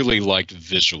really liked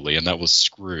visually, and that was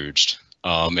Scrooged.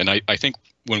 And I think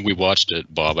when we watched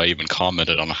it, Bob, I even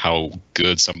commented on how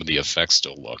good some of the effects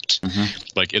still looked. Mm-hmm.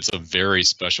 Like, it's a very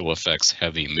special effects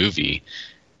heavy movie,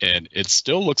 and it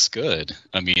still looks good.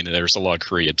 I mean, there's a lot of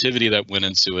creativity that went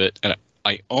into it, and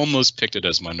I almost picked it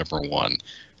as my number 1,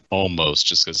 almost,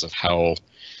 just because of how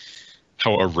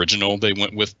original they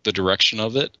went with the direction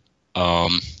of it.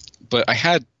 But I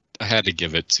had to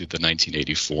give it to the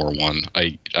 1984 one.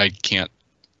 I can't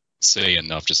say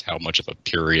enough just how much of a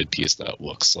period piece that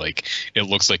looks like. It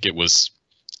looks like it was,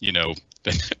 the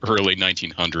early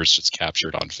 1900s just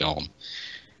captured on film,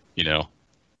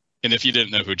 And if you didn't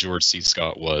know who George C.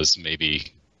 Scott was,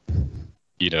 maybe,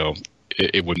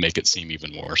 it would make it seem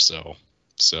even more so.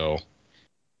 So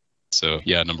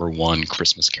yeah, number 1,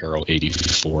 Christmas Carol,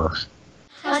 84.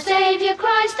 Our Savior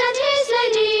Christ and His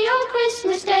Lady on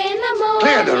Christmas Day in the morning.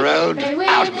 Clear the road.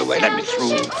 Out of the way. Let me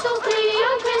through. So free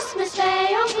on Christmas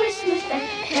Day, on Christmas Day.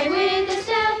 Hey, with the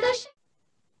sound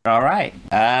the All right.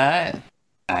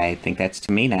 I think that's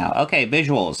to me now. Okay,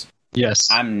 visuals. Yes.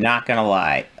 I'm not gonna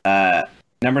lie.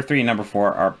 Number 3 and number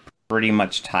 4 are pretty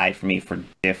much tied for me for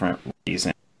different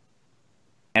reasons.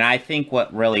 And I think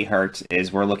what really hurts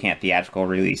is we're looking at theatrical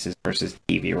releases versus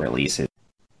TV releases.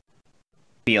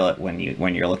 Feel it when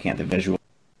you're looking at the visual.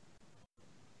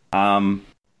 And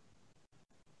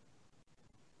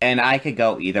I could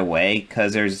go either way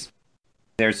because there's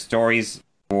stories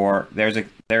for there's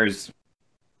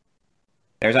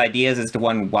ideas as to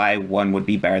why one would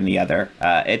be better than the other.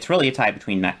 It's really a tie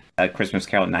between Christmas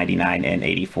Carol 99 and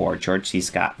 84. George C.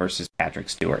 Scott versus Patrick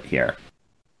Stewart here.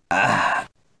 I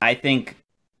think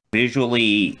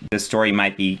visually the story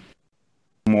might be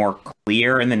more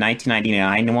clear in the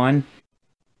 1999 one,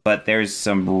 but there's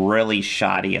some really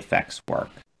shoddy effects work.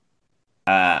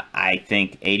 I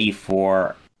think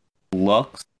 84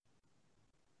 looks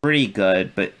pretty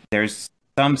good, but there's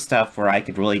some stuff where I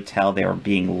could really tell they were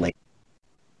being late.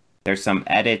 There's some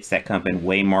edits that could have been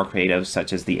way more creative,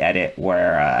 such as the edit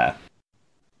where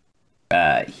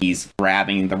he's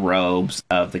grabbing the robes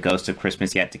of the Ghost of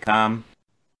Christmas Yet to Come,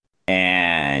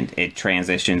 and it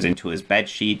transitions into his bed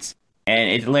sheets,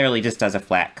 and it literally just does a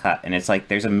flat cut, and it's like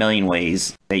there's a million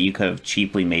ways that you could have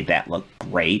cheaply made that look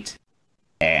great,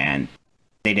 and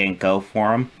they didn't go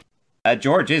for him.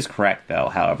 George is correct, though,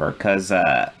 however, because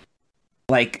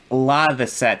like a lot of the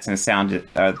sets and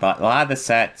a lot of the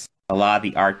sets, a lot of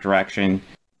the art direction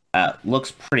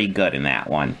looks pretty good in that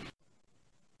one.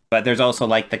 But there's also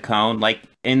like the cone, like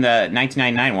in the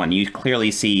 1999 one, you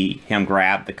clearly see him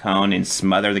grab the cone and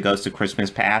smother the Ghost of Christmas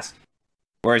Past.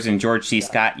 Whereas in George C.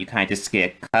 Scott, you kind of just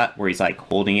get a cut where he's like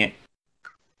holding it,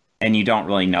 and you don't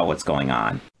really know what's going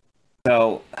on.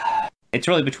 So it's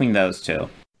really between those two.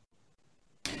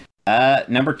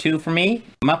 Number 2 for me,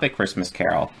 Muppet Christmas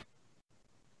Carol.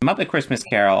 Muppet Christmas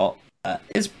Carol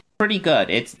is pretty good.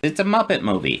 It's a Muppet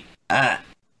movie.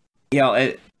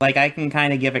 Like I can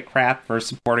kind of give it crap for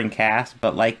supporting cast,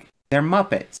 but like they're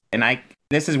Muppets, and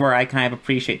this is where I kind of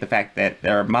appreciate the fact that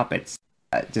they're Muppets.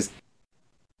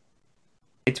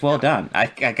 It's well done. I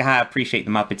gotta appreciate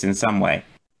the Muppets in some way.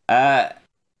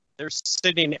 They're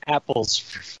sitting apples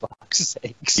for fuck's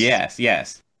sakes.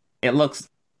 Yes. It looks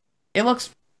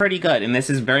pretty good, and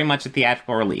this is very much a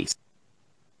theatrical release.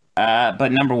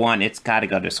 But number 1, it's got to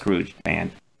go to Scrooge,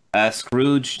 man.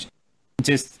 Scrooge,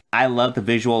 I love the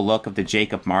visual look of the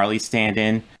Jacob Marley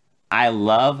stand-in. I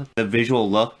love the visual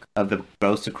look of the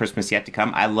Ghost of Christmas Yet to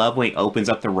Come. I love when he opens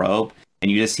up the robe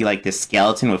and you just see like this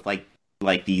skeleton with like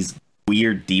these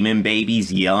weird demon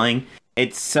babies yelling.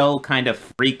 It's so kind of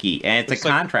freaky, and it's a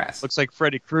contrast. Looks like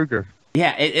Freddy Krueger.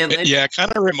 Yeah, it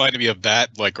kind of reminded me of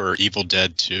that, like, or Evil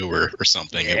Dead 2 or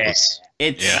something. Yeah.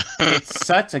 It's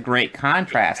such a great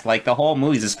contrast. Like, the whole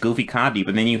movie is this goofy comedy,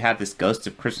 but then you have this Ghost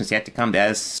of Christmas Yet to Come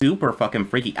that is super fucking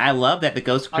freaky. I love that the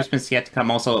Ghost of Christmas Yet to Come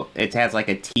also, it has like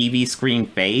a TV screen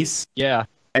face. Yeah.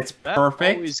 It's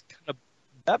perfect.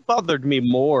 That bothered me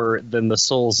more than the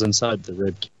souls inside the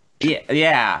rib cage.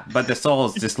 Yeah, but the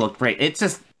souls just look great. It's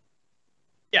just...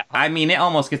 Yeah, I mean, it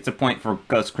almost gets to the point for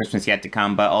Ghost of Christmas Yet to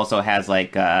Come, but also has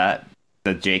like the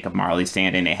Jacob Marley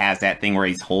stand, and it has that thing where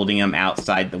he's holding him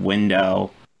outside the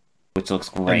window, which looks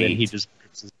great. And then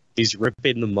he's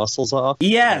ripping the muscles off.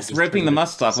 Yes, ripping the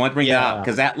muscles off. I want to bring it up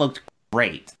because that looked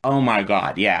great. Oh my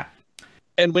god, yeah.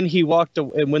 And when he walked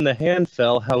away, and when the hand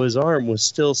fell, how his arm was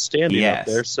still standing up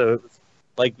there, so it was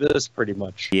like this pretty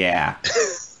much. Yeah,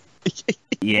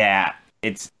 yeah.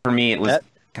 It's for me, it was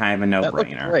kind of a no-brainer. That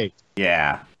looked great.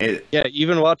 Yeah.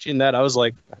 Even watching that, I was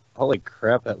like, holy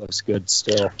crap, that looks good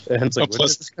still. And it's like, when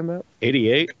did this come out?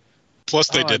 88? Plus,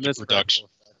 they did the production.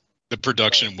 The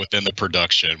production within the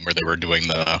production where they were doing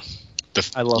the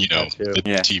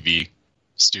TV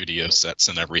studio sets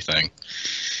and everything.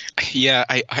 Yeah,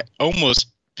 I almost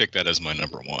picked that as my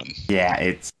number 1. Yeah,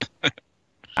 it's... I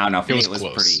don't know. For me, it was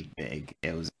close. Pretty big.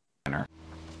 It was a winner.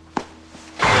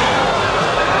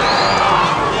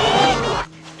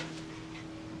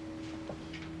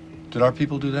 Did our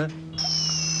people do that?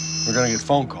 We're gonna get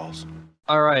phone calls.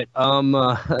 All right.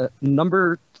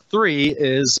 Number 3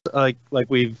 is like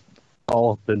we've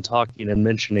all been talking and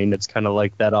mentioning. It's kind of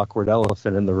like that awkward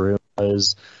elephant in the room.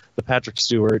 Is the Patrick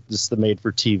Stewart, just the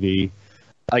made-for-TV?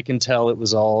 I can tell it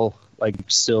was all like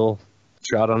still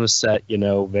shot on a set.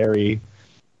 Very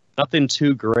nothing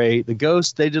too great. The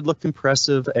ghost, they did look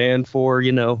impressive, and for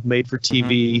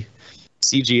made-for-TV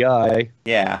CGI.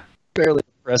 Yeah. fairly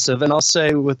impressive. And I'll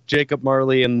say with Jacob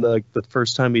Marley and the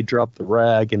first time he dropped the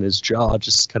rag and his jaw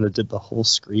just kind of did the whole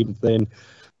scream thing.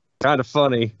 Kind of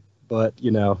funny, but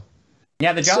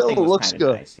Yeah, the jaw thing was looks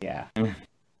good. Nice. Yeah.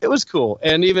 It was cool.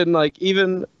 And even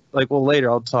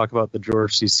later I'll talk about the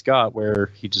George C. Scott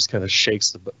where he just kind of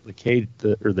shakes the cage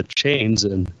or the chains,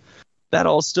 and that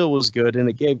all still was good and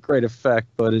it gave great effect,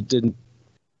 but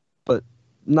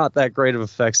not that great of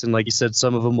effects. And like you said,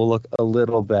 some of them will look a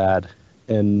little bad.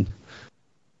 And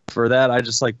for that, I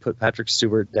just put Patrick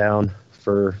Stewart down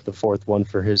for the fourth one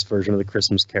for his version of the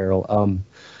Christmas Carol.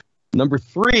 Number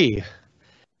 3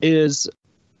 is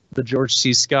the George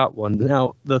C. Scott one.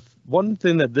 Now, the one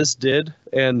thing that this did,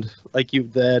 and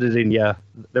the editing,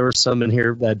 there were some in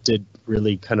here that did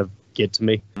really kind of get to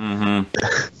me.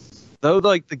 Mm-hmm. Though,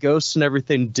 the ghosts and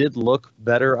everything did look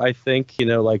better, I think,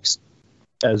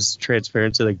 as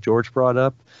transparency, like George brought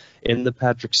up in the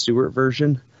Patrick Stewart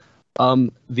version.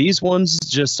 These ones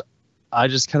I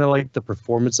just kind of like the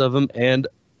performance of them and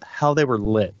how they were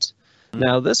lit.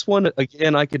 Now, this one,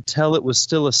 again, I could tell it was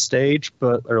still a stage,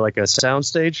 or a sound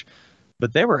stage,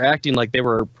 but they were acting like they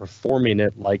were performing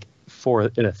it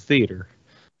in a theater.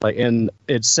 And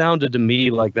it sounded to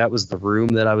me like that was the room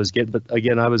that I was getting. But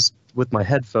again, I was with my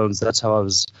headphones. That's how I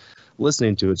was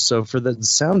listening to it. So for the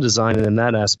sound design in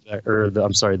that aspect, the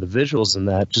visuals in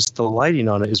that, just the lighting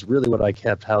on it is really what I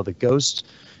kept. How the ghost,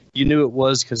 you knew it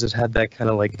was because it had that kind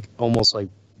of almost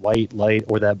white light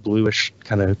or that bluish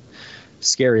kind of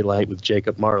scary light with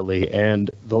Jacob Marley, and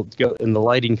the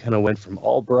lighting kind of went from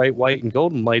all bright white and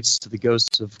golden lights to the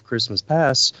Ghosts of Christmas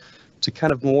Past to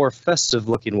kind of more festive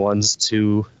looking ones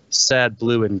to sad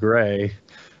blue and gray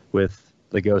with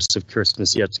the Ghosts of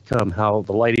Christmas Yet to Come. How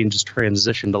the lighting just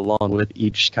transitioned along with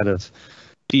each kind of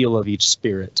feel of each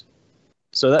spirit.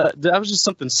 So that was just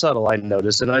something subtle I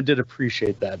noticed, and I did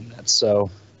appreciate that in that. So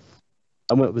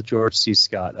I went with George C.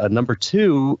 Scott. Number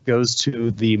 2 goes to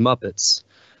the Muppets.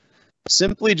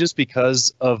 Simply just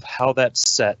because of how that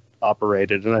set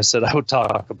operated, and I said I would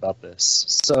talk about this.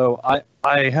 So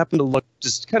I happened to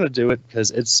just kind of do it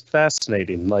because it's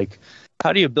fascinating.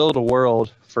 How do you build a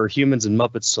world for humans and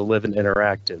Muppets to live and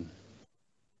interact in?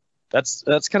 That's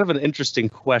kind of an interesting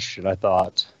question, I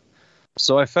thought.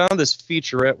 So I found this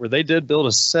featurette where they did build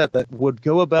a set that would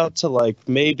go about to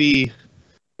maybe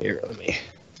yay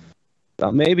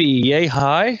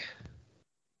high,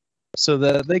 so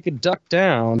that they could duck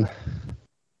down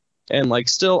and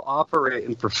still operate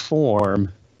and perform,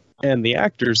 and the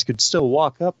actors could still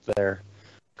walk up there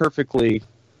perfectly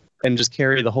and just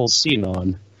carry the whole scene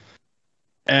on.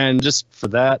 And just for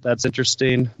that's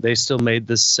interesting. They still made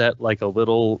this set like a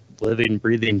little living,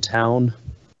 breathing town.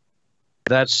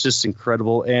 That's just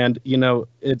incredible. And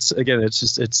it's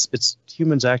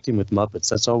humans acting with Muppets.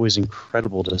 That's always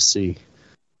incredible to see.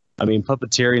 I mean,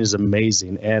 puppeteering is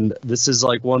amazing, and this is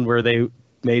one where they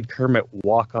made Kermit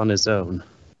walk on his own.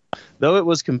 Though it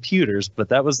was computers, but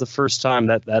that was the first time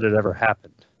that had ever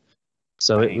happened.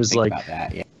 So it was about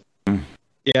that, yeah.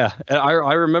 Yeah, and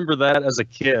I remember that as a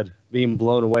kid, being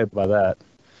blown away by that.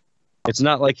 It's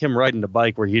not like him riding a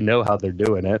bike where you know how they're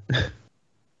doing it.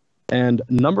 And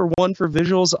number 1 for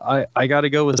visuals, I got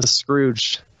to go with the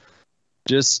Scrooge.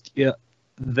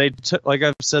 They took, like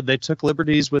I've said, they took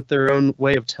liberties with their own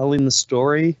way of telling the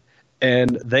story, and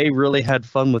they really had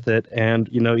fun with it. And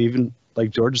even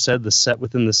like George said, the set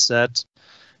within the set,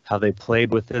 how they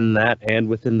played within that and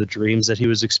within the dreams that he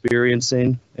was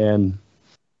experiencing, and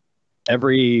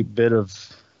every bit of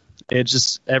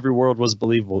it, every world was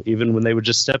believable. Even when they would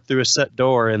just step through a set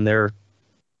door and they're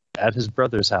at his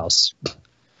brother's house,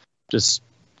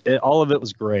 all of it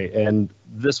was great. And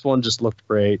this one just looked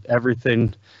great.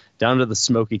 Everything, down to the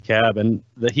smoky cab, and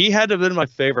he had to have been my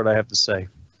favorite. I have to say,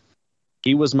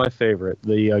 he was my favorite.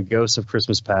 The Ghost of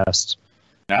Christmas Past.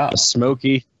 Oh. A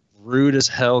smoky, rude as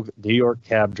hell New York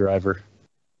cab driver.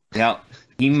 Now,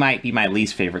 he might be my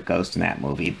least favorite ghost in that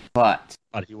movie, but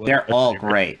they're all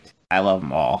great. I love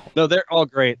them all. No, they're all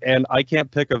great, and I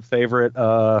can't pick a favorite.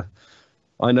 I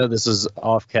know this is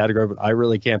off category, but I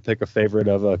really can't pick a favorite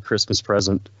of A Christmas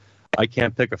Present. I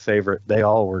can't pick a favorite. They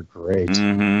all were great.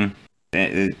 Mm-hmm.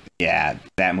 Yeah,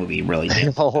 that movie really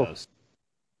did.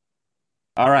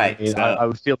 All right. I mean, I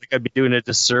would feel like I'd be doing a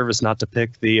disservice not to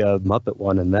pick the Muppet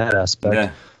one in that aspect.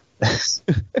 Yeah.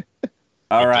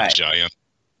 All right. Giant.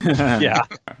 Yeah.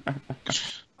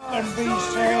 And be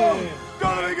saved.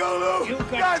 Don't let me go, Lou.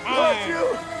 God bless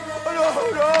you.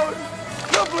 Oh,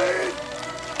 no, please.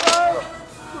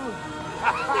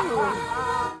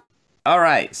 All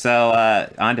right, so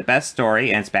on to best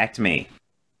story, and it's back to me.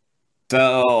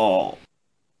 So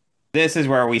this is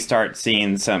where we start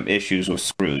seeing some issues with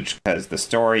Scrooge, because the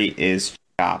story is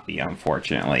choppy,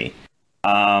 unfortunately.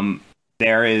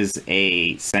 There is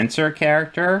a censor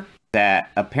character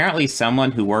that apparently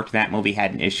someone who worked in that movie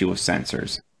had an issue with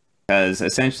censors. Because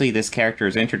essentially this character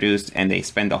is introduced and they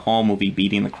spend the whole movie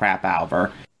beating the crap out of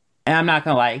her. And I'm not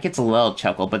going to lie, it gets a little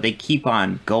chuckle, but they keep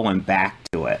on going back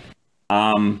to it.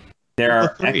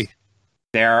 There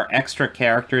are extra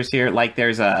characters here. Like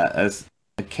there's a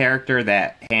character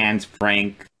that hands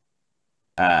Frank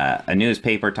a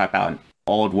newspaper talking about an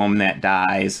old woman that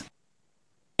dies.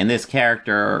 And this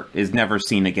character is never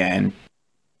seen again.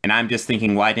 And I'm just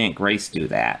thinking, why didn't Grace do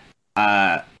that?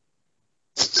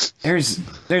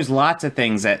 There's lots of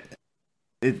things that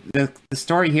the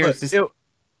story here is just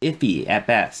iffy at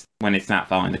best when it's not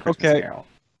following the Christmas Carol.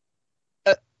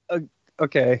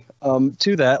 Okay.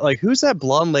 To that, like, who's that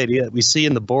blonde lady that we see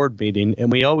in the board meeting,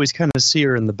 and we always kind of see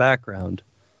her in the background?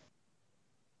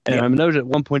 And I noticed at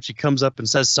one point she comes up and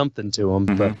says something to him,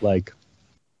 but like,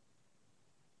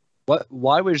 what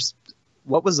was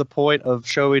the point of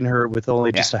showing her with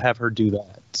only just to have her do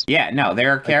that? Yeah, no,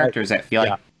 there are characters that feel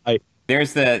like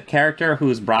there's the character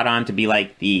who's brought on to be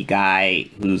like the guy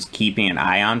who's keeping an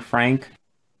eye on Frank,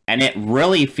 and it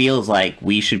really feels like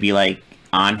we should be like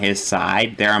on his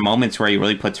side. There are moments where he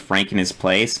really puts Frank in his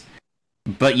place,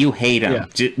 but you hate him,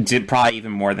 probably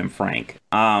even more than Frank.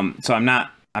 So I'm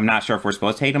not sure if we're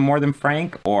supposed to hate him more than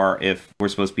Frank, or if we're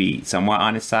supposed to be somewhat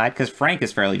on his side, because Frank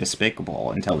is fairly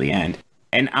despicable until the end.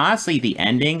 And honestly, the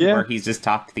ending where he's just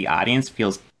talking to the audience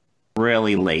feels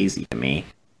really lazy to me.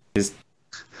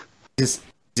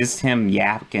 Just him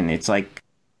yapping. It's like,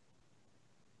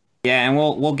 yeah, and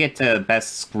we'll get to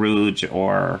best Scrooge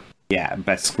or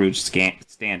best Scrooge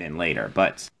stand-in later.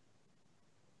 But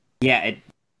yeah,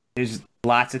 there's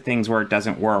lots of things where it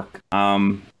doesn't work.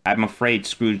 I'm afraid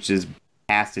Scrooge is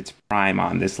past its prime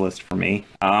on this list for me.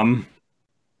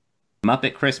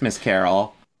 Muppet Christmas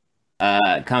Carol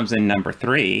comes in number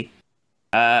 3.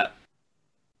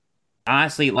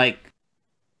 Honestly, like,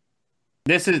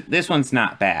 this one's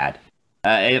not bad.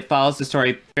 It follows the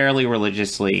story fairly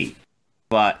religiously,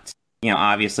 but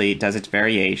obviously it does its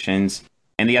variations,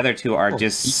 and the other two are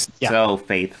just so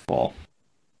faithful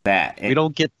that we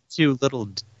don't get to little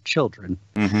children.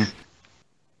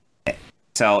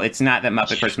 So it's not that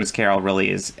Muppet Christmas Carol really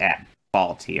is at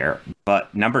fault here,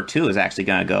 but number 2 is actually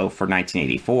going to go for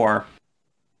 1984,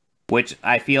 which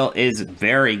I feel is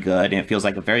very good, and it feels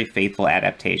like a very faithful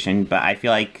adaptation, but I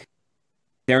feel like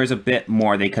there is a bit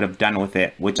more they could have done with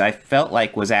it, which I felt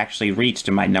like was actually reached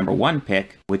in my number 1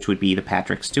 pick, which would be the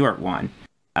Patrick Stewart one.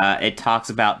 It talks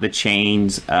about the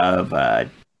chains of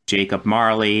Jacob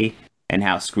Marley and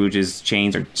how Scrooge's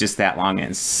chains are just that long,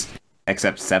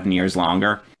 except 7 years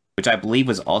longer, which I believe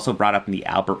was also brought up in the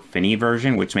Albert Finney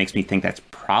version, which makes me think that's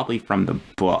probably from the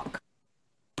book.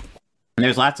 And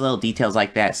there's lots of little details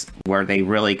like this where they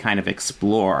really kind of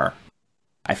explore.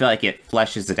 I feel like it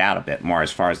fleshes it out a bit more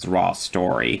as far as the raw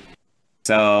story.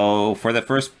 So for the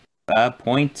first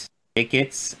point it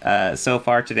gets so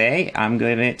far today, I'm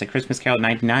giving it to Christmas Carol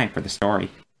 99 for the story.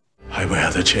 I wear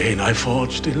the chain I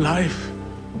forged in life.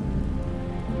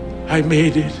 I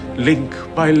made it link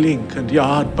by link and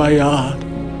yard by yard.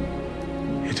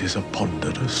 It is a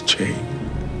ponderous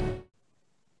chain.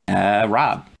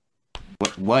 Rob,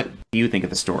 what do you think of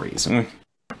the stories?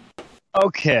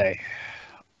 Okay.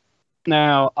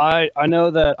 Now, I know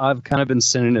that I've kind of been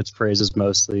singing its praises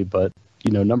mostly, but,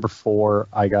 number 4,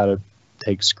 I gotta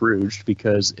take Scrooge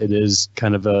because it is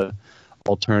kind of a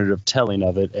alternative telling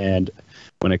of it, and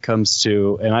when it comes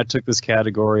to, and I took this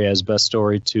category as best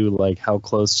story to, like, how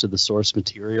close to the source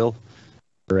material,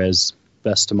 or as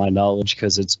best to my knowledge,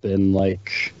 because it's been,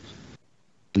 like,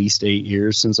 at least 8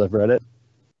 years since I've read it.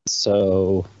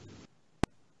 So,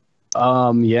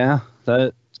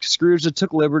 that Scrooge, it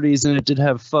took liberties and it did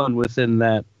have fun within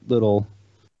that little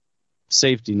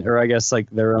safety, or I guess like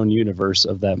their own universe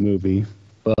of that movie,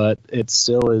 but it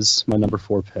still is my number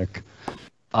 4 pick.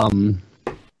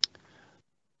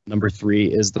 Number 3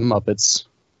 is the Muppets,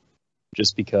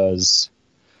 just because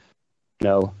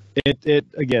it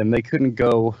again, they couldn't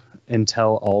go and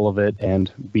tell all of it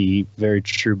and be very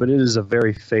true, but it is a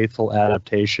very faithful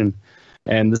adaptation.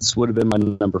 And this would have been my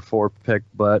number 4 pick,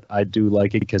 but I do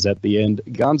like it because at the end,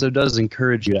 Gonzo does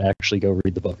encourage you to actually go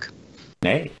read the book.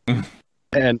 Hey.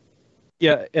 And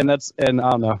I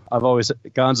don't know.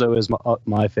 Gonzo is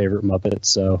my favorite Muppet,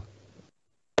 so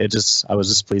I was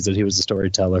just pleased that he was the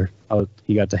storyteller.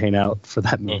 He got to hang out for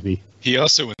that movie. He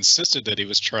also insisted that he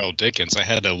was Charles Dickens. I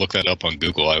had to look that up on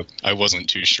Google. I wasn't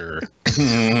too sure.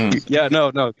 Yeah,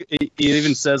 no. He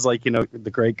even says, like,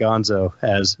 the great Gonzo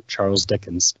as Charles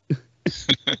Dickens.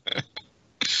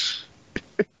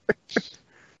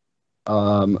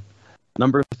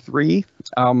 Number 3,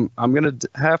 I'm going to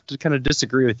have to kind of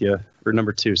disagree with you. Or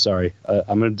number 2, sorry.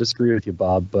 I'm going to disagree with you,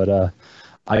 Bob, but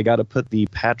I got to put the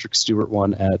Patrick Stewart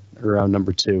one at around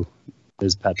number 2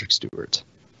 is Patrick Stewart.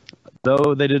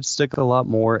 Though they did stick a lot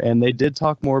more, and they did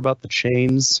talk more about the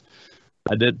chains.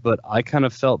 But I kind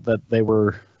of felt that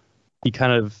he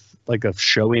kind of like a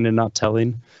showing and not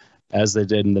telling, as they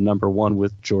did in the number 1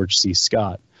 with George C.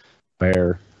 Scott,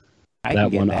 where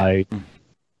because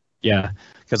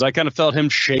I kind of felt him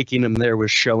shaking him there, was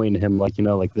showing him like,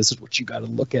 this is what you got to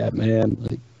look at, man.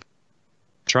 Like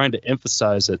trying to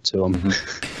emphasize it to him.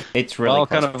 It's really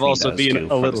kind of also being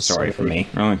a little story for me.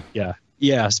 Really? Yeah.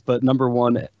 Yes, but number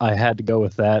 1, I had to go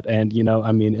with that, and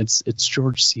it's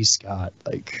George C. Scott.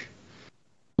 Like,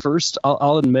 first,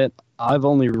 I'll admit I've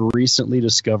only recently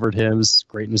discovered his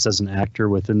greatness as an actor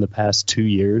within the past 2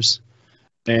 years.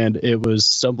 And it was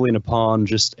stumbling upon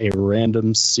just a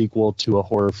random sequel to a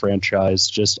horror franchise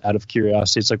just out of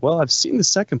curiosity. It's like, well, I've seen the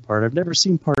second part. I've never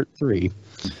seen part 3.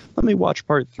 Let me watch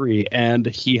part 3. And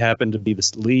he happened to be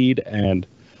this lead, and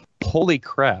holy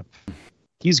crap,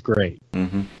 he's great.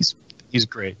 Mm-hmm. He's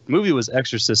great. The movie was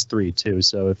Exorcist 3, too.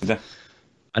 So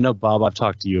I know, Bob, I've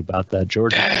talked to you about that.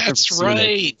 George, that's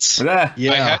right.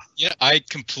 Yeah. I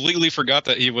completely forgot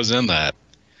that he was in that.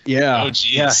 Yeah. Oh,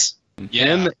 jeez. Yeah.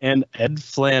 Him and Ed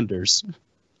Flanders.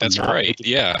 That's right.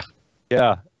 Yeah.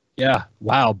 Yeah.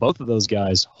 Wow, both of those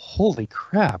guys. Holy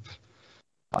crap.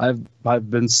 I've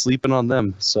been sleeping on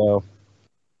them. So,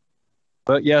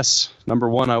 but yes, number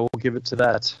 1, I will give it to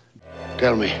that.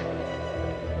 Tell me,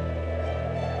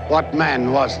 what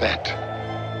man was that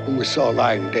whom we saw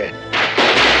lying dead?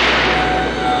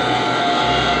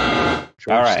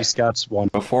 George C. Scott's one.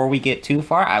 Before we get too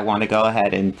far, I want to go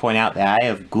ahead and point out that I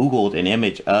have Googled an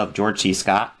image of Charles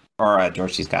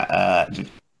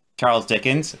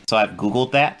Dickens. So I've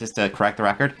Googled that just to correct the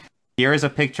record. Here is a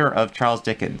picture of Charles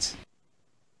Dickens.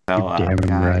 So, damn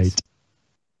right.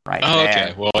 Right oh, there.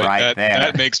 Okay. Well, right there.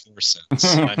 That makes more sense.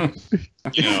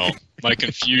 My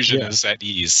confusion is at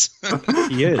ease.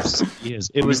 He is.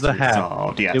 It was the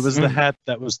hat. Yes. It was the hat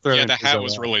that was throwing. Yeah, the hat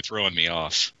was really throwing me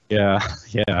off. Yeah.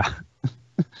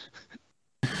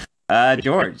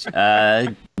 George,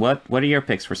 what are your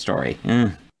picks for story?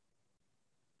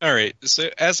 All right. So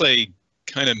as I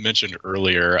kind of mentioned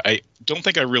earlier, I don't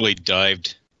think I really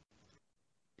dived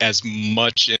as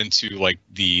much into like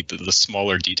the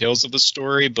smaller details of the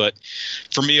story, but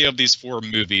for me, of these 4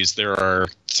 movies, there are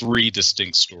 3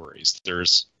 distinct stories.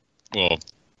 There's, A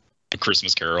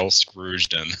Christmas Carol,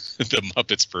 Scrooged, and the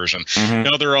Muppets version. Mm-hmm.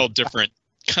 Now they're all different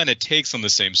kind of takes on the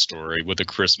same story, with A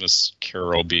Christmas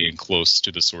Carol being close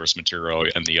to the source material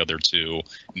and the other 2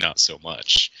 not so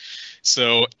much.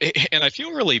 So, and I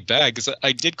feel really bad because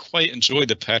I did quite enjoy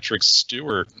the Patrick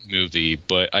Stewart movie,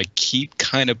 but I keep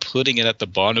kind of putting it at the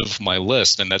bottom of my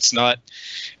list, and that's not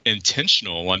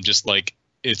intentional. I'm just like,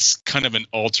 it's kind of an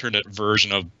alternate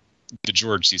version of the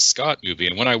George C. Scott movie.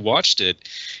 And when I watched it,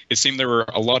 it seemed there were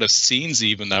a lot of scenes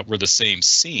even that were the same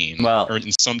scene, or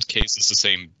in some cases the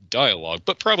same dialogue,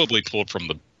 but probably pulled from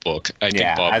the book. I think,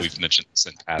 Bob, we've mentioned this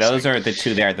in passing. Those are the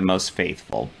 2 that are the most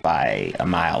faithful by a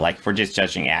mile. Like, if we're just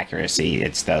judging accuracy,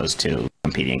 it's those 2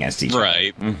 competing against each other.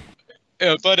 Right.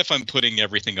 But if I'm putting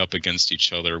everything up against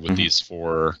each other with these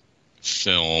 4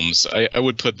 films, I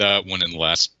would put that one in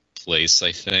last place,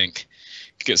 I think.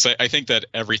 Because I think that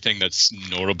everything that's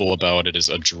notable about it is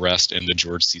addressed in the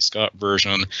George C. Scott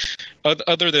version,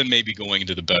 other than maybe going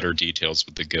into the better details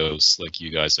with the ghosts, like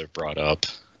you guys have brought up.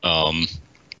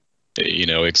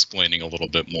 Explaining a little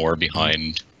bit more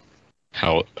behind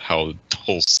how the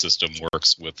whole system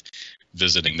works with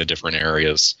visiting the different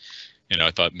areas.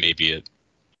 I thought maybe it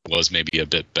was maybe a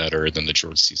bit better than the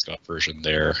George C. Scott version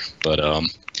there. But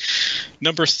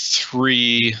number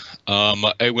 3,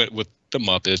 I went with the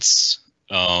Muppets.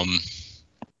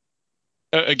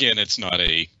 Again, it's not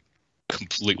a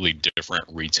completely different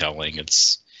retelling.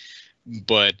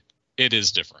 But it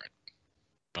is different.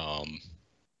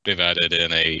 They've added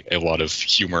in a lot of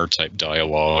humor type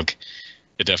dialogue.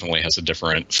 It definitely has a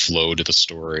different flow to the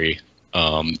story,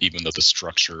 even though the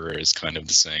structure is kind of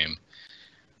the same.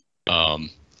 I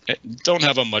don't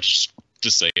have much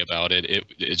to say about it.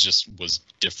 It just was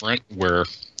different, where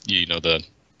the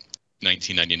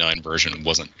 1999 version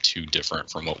wasn't too different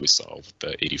from what we saw with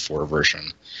the 84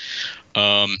 version.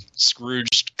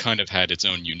 Scrooge kind of had its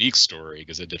own unique story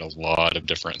because it did a lot of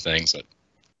different things that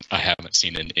I haven't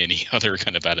seen in any other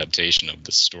kind of adaptation of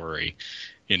the story.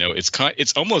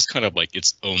 It's almost kind of like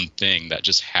its own thing that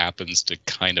just happens to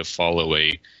kind of follow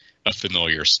a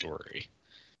familiar story.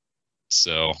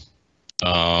 So,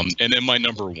 and then my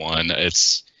number 1,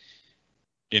 it's,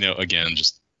 again,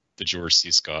 just the George C.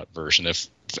 Scott version. If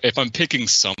I'm picking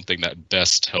something that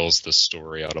best tells the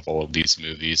story out of all of these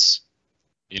movies,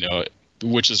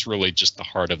 which is really just the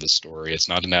heart of the story. It's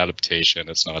not an adaptation.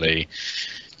 It's not a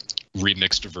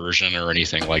remixed version or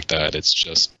anything like that. It's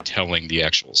just telling the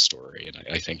actual story. And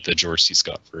I think the George C.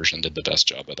 Scott version did the best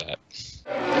job of that.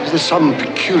 Is there some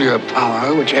peculiar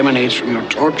power which emanates from your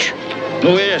torch?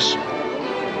 Oh, yes.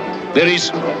 There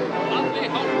is.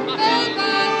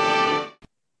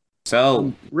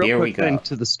 So, real here quick we go.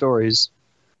 to the stories.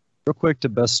 Real quick to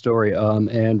best story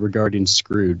and regarding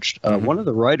Scrooged. One of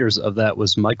the writers of that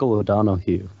was Michael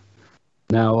O'Donoghue.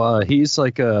 Now, he's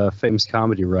like a famous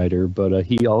comedy writer, but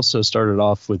he also started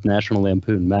off with National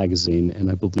Lampoon magazine, and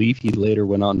I believe he later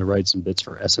went on to write some bits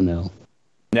for SNL.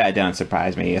 That don't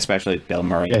surprise me, especially with Bill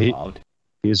Murray involved.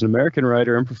 He is an American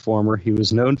writer and performer. He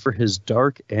was known for his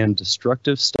dark and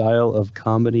destructive style of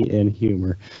comedy and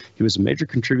humor. He was a major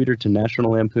contributor to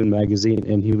National Lampoon magazine,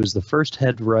 and he was the first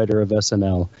head writer of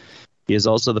SNL. He is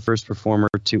also the first performer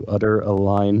to utter a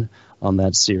line on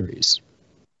that series.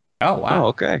 Oh, wow. Oh,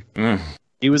 okay.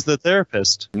 He was the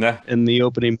therapist in the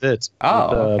opening bits.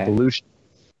 Oh, okay. Belushi.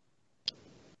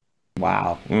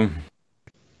 Wow.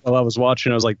 While I was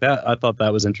watching, I was like, I thought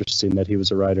that was interesting that he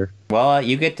was a writer. Well,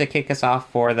 you get to kick us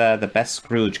off for the best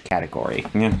Scrooge category.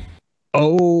 Yeah.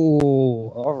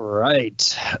 Oh, all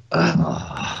right.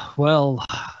 Well,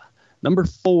 number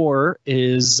 4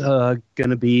 is going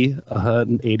to be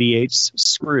 88's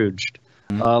Scrooged.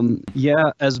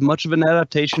 Yeah, as much of an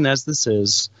adaptation as this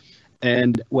is,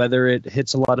 and whether it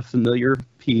hits a lot of familiar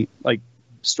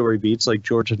story beats, like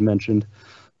George had mentioned,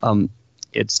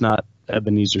 it's not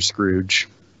Ebenezer Scrooge.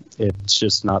 It's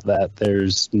just not that.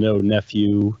 There's no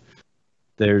nephew.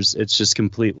 It's just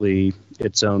completely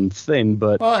its own thing,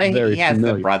 but very he has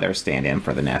familiar. the brother stand in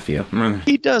for the nephew.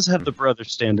 He does have the brother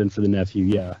stand in for the nephew,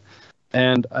 yeah.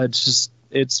 And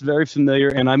it's very familiar.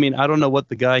 And I mean, I don't know what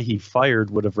the guy he fired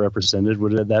would have represented.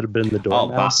 Would that have been the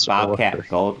Dormouse? Bobcat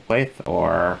Goldthwait,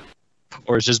 or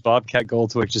it's just Bobcat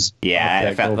Goldthwait? Just yeah,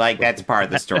 it felt like that's part of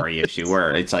the story issue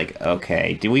where it's like,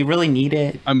 okay, do we really need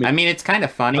it? I mean it's kind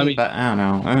of funny, but I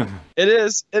don't know. It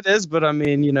is, but I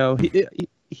mean,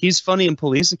 he's funny in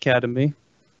Police Academy.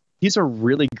 He's a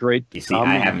really great. You see,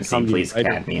 I haven't seen Police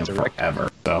Academy in forever.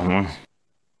 So.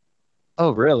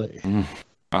 Oh really?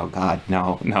 Oh God,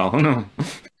 no.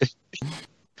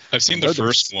 I've seen the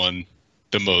first one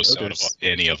the most out of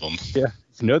any of them. Yeah,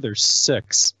 no, there's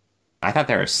 6. I thought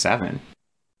there were 7.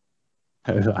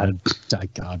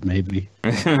 God, maybe.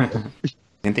 Didn't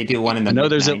they do one in the? I know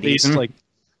there's mid-90s? At least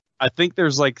I think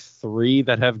there's 3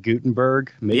 that have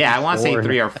Gutenberg. Maybe yeah, I want to say 4.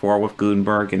 3 or 4 with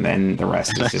Gutenberg, and then the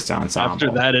rest is just ensemble.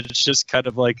 After that, it's just kind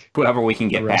of like whoever we can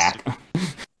get back.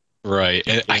 Right,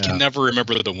 and I can never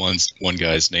remember one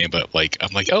guy's name, but I'm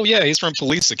like, oh yeah, he's from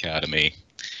Police Academy,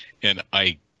 and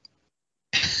I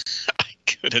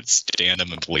couldn't stand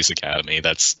him in Police Academy.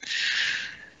 That's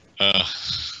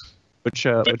which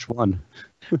one?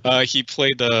 He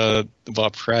played the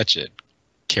Bob Cratchit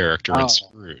character in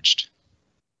Scrooged.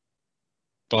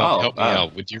 Bob, help me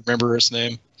out. Would you remember his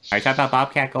name? Are you talking about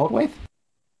Bobcat Goldthwait?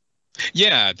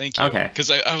 Yeah, thank you. Okay. Because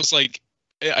I was like,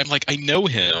 I know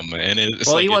him, and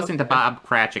it's he wasn't the Bob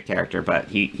Cratchit character, but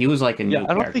he was like a new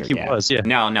character. I don't think he was. Yeah.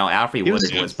 No, Alfre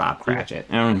Woodard was Bob Cratchit.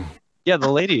 Yeah, the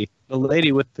lady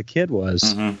with the kid was.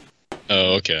 Mm-hmm.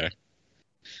 Oh, okay.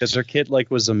 Because her kid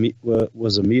was a mute.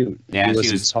 Yeah,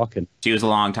 she was talking. She was a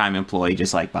longtime employee,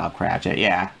 just like Bob Cratchit.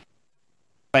 Yeah.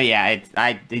 But yeah,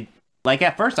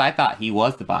 at first I thought he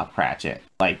was the Bob Cratchit.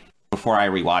 Like before I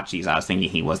rewatched these, I was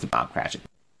thinking he was the Bob Cratchit.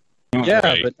 Yeah,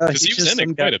 right. but because he was in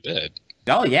it quite a bit.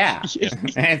 Oh yeah,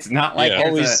 it's not like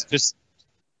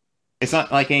it's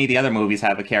not like any of the other movies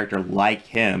have a character like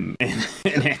him in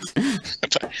it.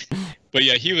 But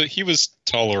yeah, he was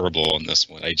tolerable in this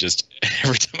one. Every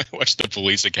time I watch the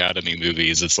Police Academy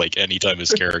movies, it's like anytime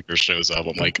his character shows up,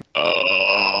 I'm like,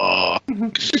 oh.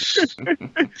 Just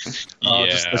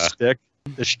the shtick.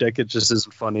 The shtick, it just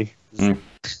isn't funny.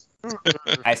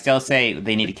 I still say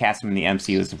they need to cast him in the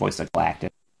MCU as the voice of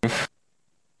Galactus.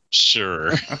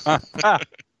 Sure.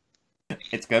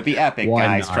 It's gonna be epic,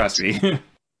 guys. Trust me.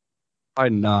 Why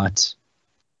not?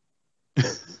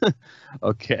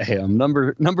 Okay,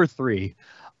 number 3.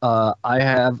 I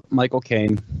have Michael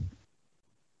Caine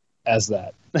as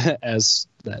that.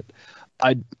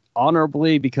 I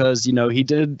honorably, because he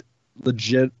did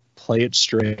legit play it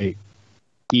straight.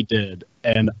 He did,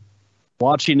 and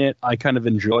watching it, I kind of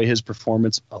enjoy his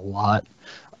performance a lot.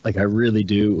 Like I really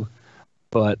do.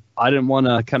 But I didn't want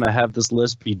to kind of have this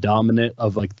list be dominant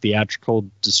of theatrical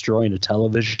destroying a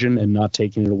television and not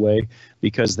taking it away,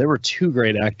 because there were 2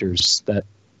 great actors that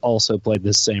also played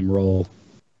this same role.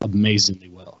 amazingly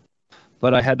well.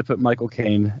 But I had to put Michael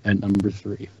Caine at number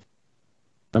 3.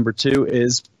 Number 2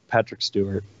 is Patrick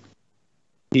Stewart.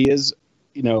 He is,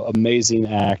 amazing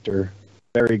actor,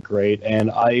 very great,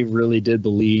 and I really did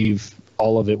believe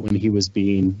all of it when he was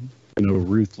being,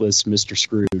 ruthless Mr.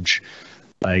 Scrooge.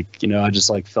 I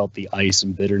just felt the ice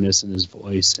and bitterness in his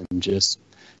voice, and just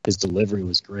his delivery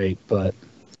was great. But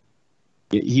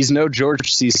he's no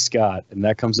George C. Scott, and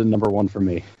that comes in number 1 for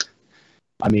me.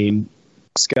 I mean,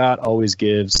 Scott always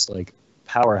gives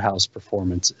powerhouse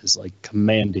performances,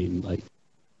 commanding.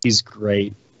 He's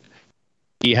great.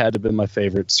 He had to be my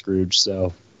favorite Scrooge,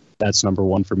 so that's number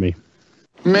 1 for me.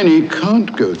 Many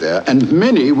can't go there, and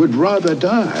many would rather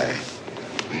die.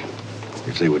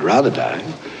 If they would rather die,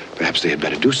 perhaps they had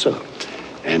better do so,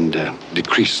 and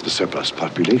decrease the surplus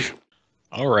population.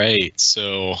 All right,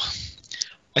 so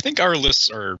I think our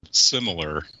lists are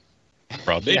similar,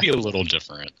 Rob, maybe a little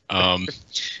different.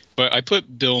 But I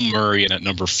put Bill Murray in at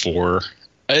number 4,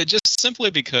 just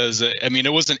simply because,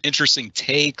 it was an interesting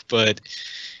take, but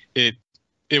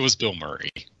it was Bill Murray.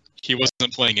 He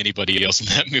wasn't playing anybody else in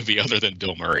that movie other than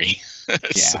Bill Murray.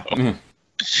 So,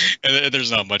 and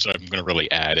there's not much I'm going to really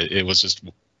add. It was just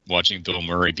watching Bill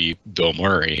Murray be Bill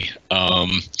Murray.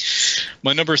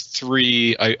 My number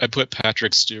 3, I put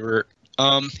Patrick Stewart.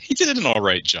 He did an all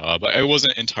right job. I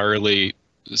wasn't entirely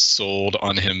sold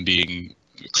on him being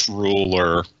cruel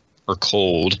or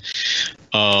cold.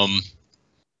 But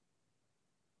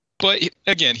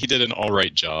again, he did an all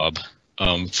right job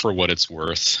for what it's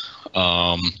worth.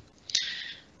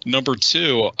 Number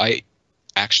 2, I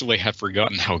actually had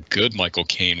forgotten how good Michael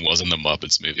Caine was in the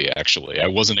Muppets movie, actually. I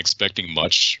wasn't expecting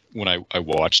much when I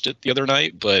watched it the other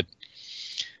night, but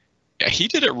he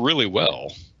did it really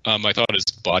well. I thought his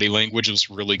body language was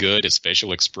really good. His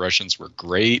facial expressions were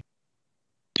great.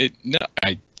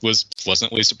 I was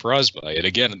pleasantly surprised by it.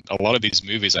 Again, a lot of these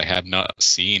movies I had not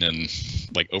seen in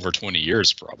over 20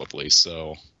 years probably.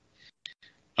 So,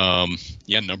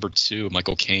 number 2,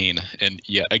 Michael Caine. And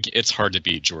it's hard to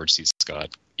beat George C.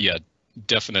 Scott. Yeah,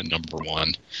 definite number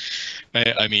 1.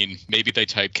 I mean, maybe they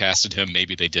typecasted him,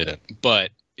 maybe they didn't.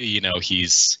 But, he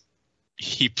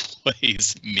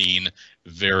plays mean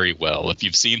very well. If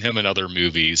you've seen him in other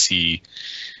movies, you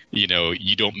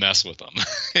don't mess with him.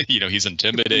 He's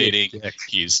intimidating.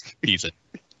 He's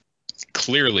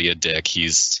clearly a dick.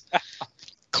 He's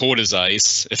cold as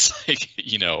ice. It's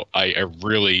I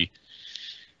really,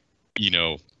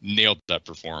 nailed that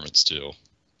performance too.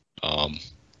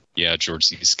 George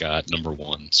C. Scott, number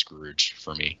 1, Scrooge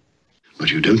for me.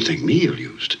 But you don't think me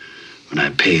ill-used when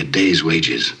I pay a day's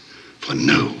wages for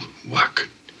no work.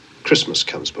 Christmas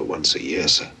comes but once a year,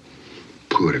 sir.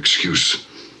 Poor excuse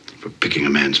for picking a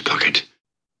man's pocket.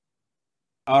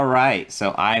 All right,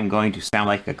 so I'm going to sound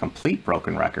like a complete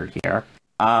broken record here.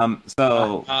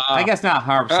 I guess not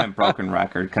 100% broken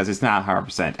record because it's not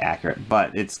 100% accurate,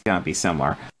 but it's going to be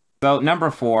similar. So number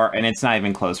 4, and it's not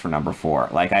even close for number 4.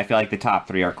 I feel like the top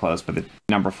 3 are close, but the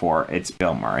number 4, it's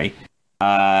Bill Murray.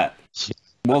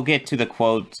 We'll get to the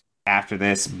quote after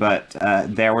this, but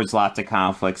there was lots of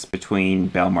conflicts between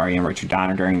Bill Murray and Richard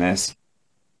Donner during this.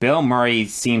 Bill Murray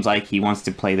seems like he wants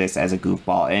to play this as a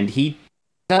goofball, and he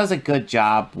does a good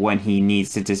job when he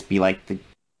needs to just be the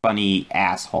funny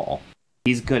asshole.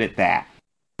 He's good at that.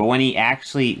 But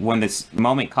when this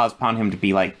moment calls upon him to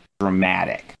be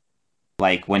dramatic,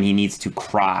 when he needs to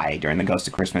cry during the Ghost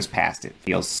of Christmas Past, it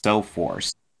feels so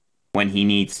forced. When he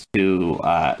needs to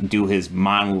do his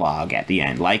monologue at the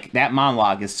end. That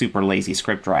monologue is super lazy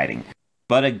script writing.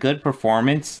 But a good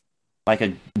performance,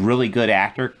 a really good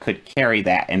actor, could carry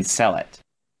that and sell it.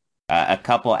 A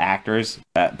couple actors,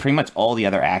 pretty much all the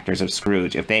other actors of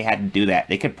Scrooge, if they had to do that,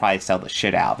 they could probably sell the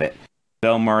shit out of it.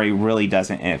 Bill Murray really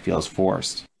doesn't, and it feels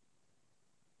forced.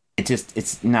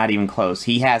 It's not even close.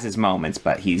 He has his moments,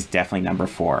 but he's definitely number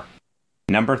 4.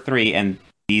 Number 3, and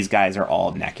these guys are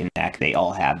all neck and neck. They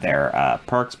all have their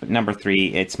perks, but number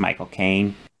 3, it's Michael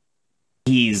Caine.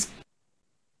 He's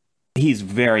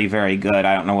very, very good.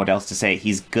 I don't know what else to say.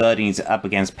 He's good, and he's up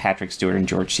against Patrick Stewart and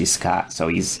George C. Scott, so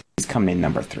he's coming in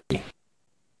number 3.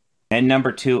 And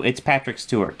number 2, it's Patrick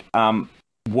Stewart.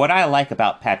 What I like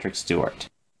about Patrick Stewart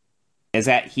is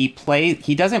that he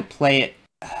doesn't play it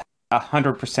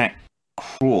 100%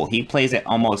 cruel. He plays it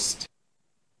almost,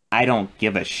 I don't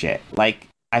give a shit.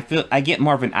 I feel I get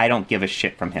more of an I don't give a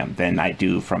shit from him than I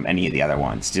do from any of the other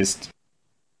ones.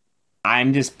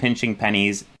 I'm just pinching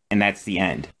pennies, and that's the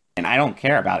end. And I don't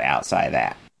care about outside of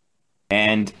that.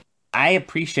 And I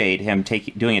appreciate him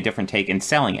doing a different take and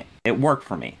selling it. It worked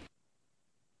for me.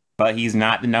 But he's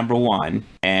not the number 1,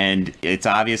 and it's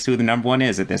obvious who the number 1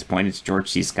 is at this point. It's George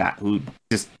C. Scott, who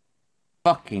just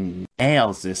fucking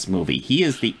nails this movie. He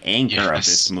is the anchor of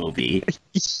this movie.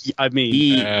 I mean,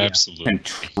 he absolutely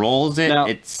controls it.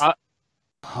 Now,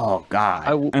 oh god.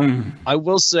 I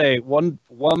will say one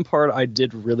part I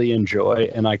did really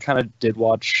enjoy, and I kind of did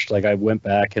watch. Like I went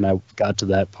back and I got to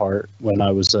that part when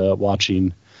I was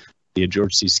watching the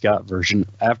George C. Scott version.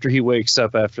 After he wakes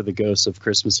up after the ghost of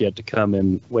Christmas Yet to Come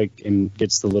and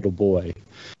gets the little boy.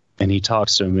 And he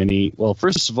talks to him, and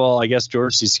first of all, I guess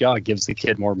George C. Scott gives the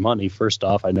kid more money. First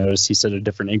off, I noticed he said a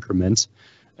different increment.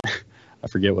 I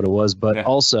forget what it was, but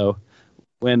also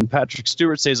when Patrick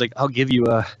Stewart says, like, I'll give you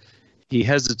he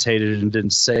hesitated and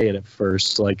didn't say it at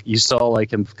first. Like, you saw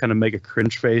like him kind of make a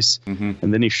cringe face,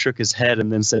 and then he shook his head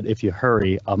and then said, if you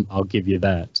hurry, I'll give you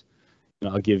that.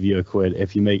 And I'll give you a quid.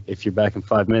 If you're back in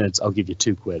 5 minutes, I'll give you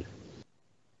 2 quid.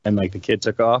 And like the kid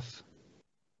took off.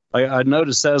 I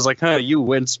noticed that. I was like, you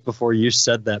winced before you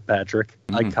said that, Patrick.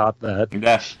 I caught that.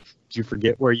 Yeah. Did you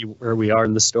forget where we are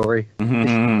in the story?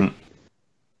 Well,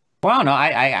 no,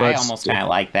 I almost kind of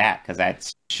like that because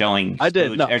that's showing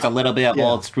Scrooge. There's a little bit of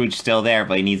old Scrooge still there,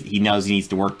 but he knows he needs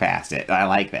to work past it. I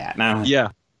like that. No. Yeah,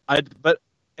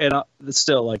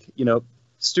 still, like,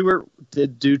 Stewart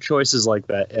did do choices like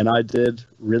that, and I did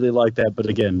really like that. But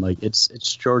again, like it's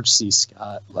George C.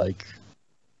 Scott, like.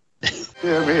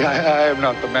 Dear me, I am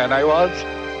not the man I was.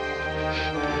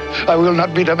 I will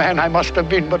not be the man I must have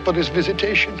been but for this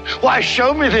visitation. Why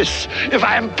show me this if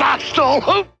I am past all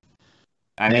hope?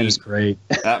 I mean, it's great.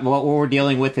 What we're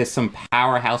dealing with is some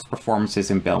powerhouse performances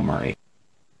in Bill Murray.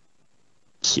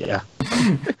 Yeah.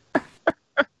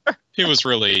 He was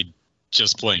really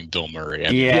just playing Bill Murray.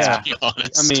 To be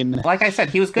honest. I mean, like I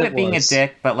said, he was good at being a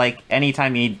dick, but like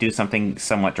anytime you need to do something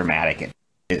somewhat dramatic,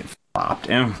 it flopped.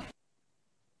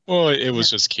 Well, it was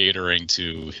just catering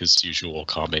to his usual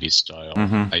comedy style,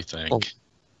 I think. Oh,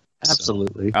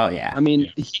 absolutely. Oh, yeah. I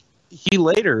mean, he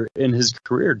later in his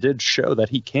career did show that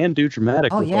he can do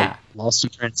dramatic with like Lost in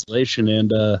Translation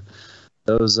and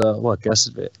those,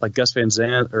 Gus Van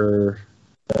Sant or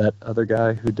that other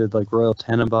guy who did like Royal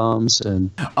Tenenbaums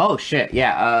and... Oh, shit,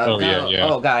 yeah.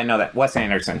 Oh, God, I know that. Wes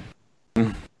Anderson.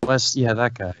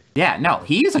 That guy. Yeah, no,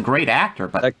 he is a great actor,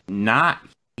 but not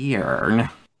here.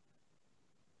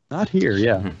 Not here,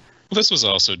 yeah. Well, this was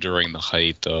also during the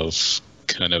height of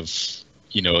kind of,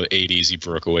 the 80s. He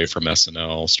broke away from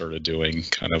SNL, started doing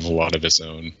kind of a lot of his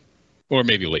own, or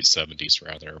maybe late 70s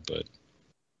rather, but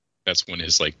that's when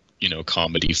his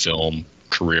comedy film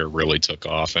career really took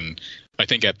off. And I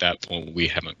think at that point we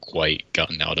haven't quite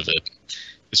gotten out of it.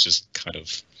 It's just kind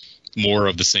of more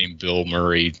of the same Bill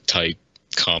Murray type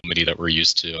comedy that we're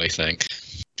used to, I think.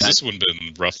 This would have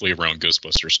been roughly around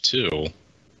Ghostbusters 2.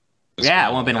 Yeah,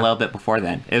 it would have been a little bit before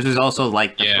then. It was also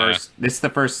like the first. This is the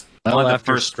first one of the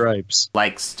first Stripes,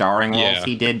 like starring roles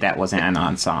he did that wasn't an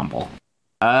ensemble.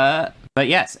 But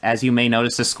yes, as you may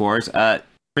notice, the scores.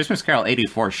 Christmas Carol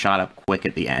 '84 shot up quick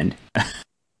at the end.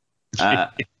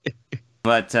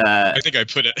 But I think I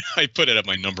put it at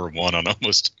my number 1 on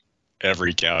almost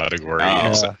every category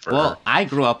except for. Well, I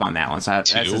grew up on that one, so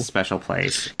that's a special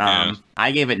place.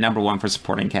 I gave it number 1 for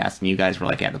supporting cast, and you guys were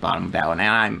like at the bottom of that one.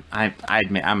 And I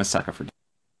admit I'm a sucker for.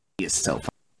 He is so fun.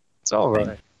 It's all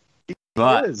right.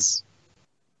 But it is.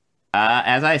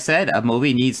 As I said, a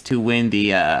movie needs to win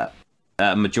the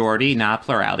majority, not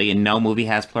plurality, and no movie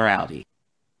has plurality.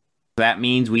 That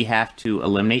means we have to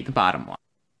eliminate the bottom one,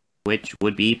 which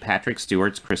would be Patrick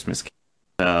Stewart's Christmas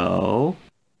Carol. So.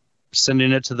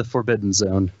 Sending it to the Forbidden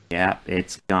Zone. Yeah,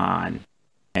 it's gone.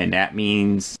 And that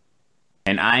means...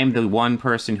 And I'm the one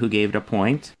person who gave it a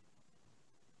point.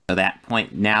 So that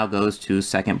point now goes to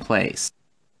second place.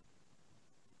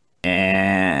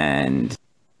 And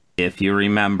if you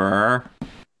remember,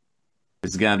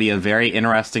 it's going to be a very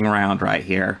interesting round right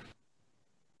here.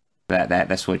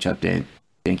 That switch up didn't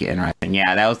get interesting.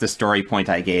 Yeah, that was the story point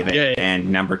I gave it. Yeah.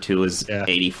 And number 2 is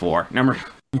 84.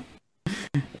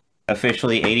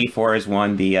 Officially, 84 has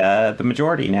won the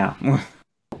majority now.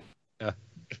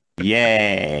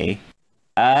 Yay.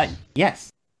 Yes.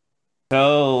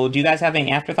 So, do you guys have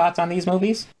any afterthoughts on these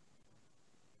movies?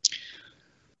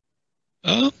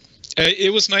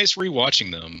 It was nice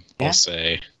rewatching them, I'll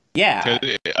say. Yeah.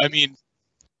 I mean,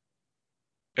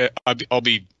 I'll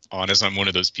be honest, I'm one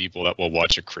of those people that will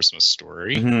watch A Christmas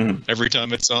Story every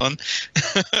time it's on.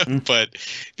 But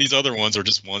these other ones are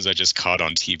just ones I just caught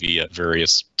on TV at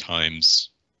various times,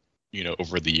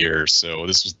 over the years. So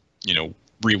this was,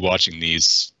 rewatching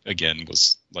these again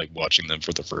was like watching them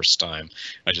for the first time.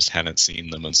 I just hadn't seen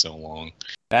them in so long.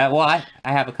 I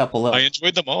have a couple of... I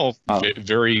enjoyed them all.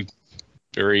 Very,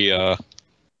 very,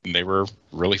 they were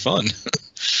really fun.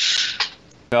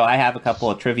 So I have a couple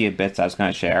of trivia bits I was going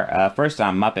to share. First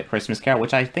on Muppet Christmas Carol,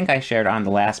 which I think I shared on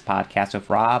the last podcast with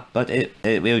Rob, but it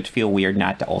would feel weird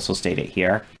not to also state it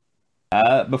here.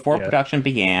 Before production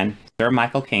began, Sir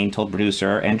Michael Caine told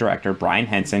producer and director Brian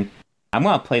Henson, "I'm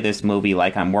going to play this movie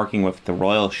like I'm working with the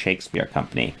Royal Shakespeare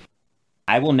Company.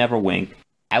 I will never wink.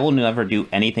 I will never do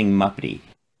anything Muppety.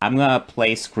 I'm going to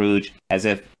play Scrooge as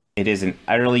if it is an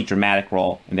utterly dramatic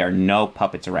role and there are no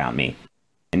puppets around me."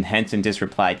 And Henson just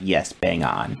replied, "Yes, bang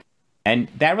on." And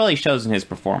that really shows in his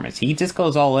performance. He just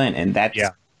goes all in, and that's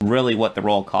really what the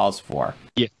role calls for.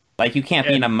 Yeah. Like, you can't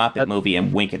be in a Muppet movie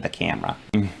and wink at the camera.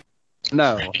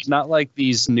 No, not like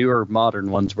these newer modern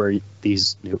ones where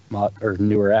these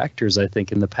newer actors, I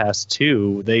think, in the past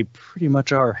too, they pretty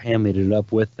much are hamming it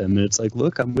up with them. And it's like,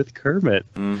 look, I'm with Kermit.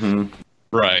 Mm-hmm.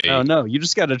 Right. Oh, no, you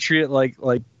just got to treat it like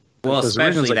well,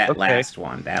 especially that last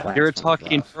one. You're a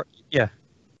talking... Yeah.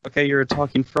 Okay, you're a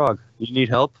talking frog. You need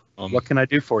help? What can I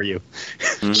do for you?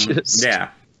 Just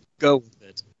go with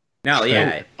it. No,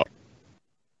 yeah.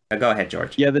 Go ahead,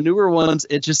 George. Yeah, the newer ones,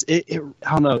 I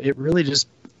don't know, it really just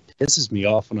pisses me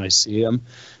off when I see them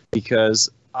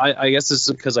because I guess it's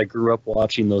because I grew up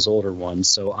watching those older ones,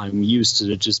 so I'm used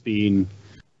to it just being,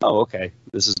 oh, okay,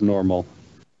 this is normal.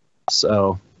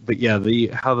 So, but yeah,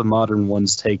 how the modern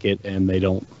ones take it and they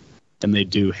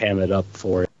do ham it up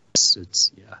for it.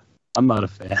 It's I'm not a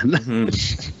fan.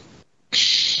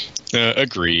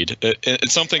 Agreed.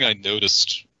 It's something I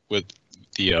noticed with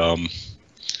the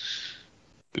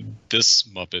this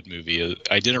Muppet movie.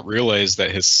 I didn't realize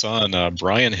that his son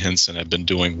Brian Henson had been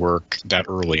doing work that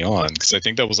early on, because I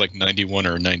think that was like 91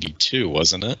 or 92,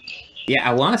 wasn't it? Yeah,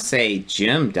 I want to say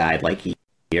Jim died like a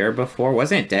year before.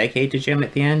 Wasn't it dedicated to Jim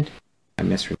at the end? I'm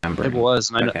misremembering. It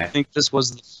was, and I think this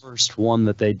was the first one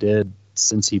that they did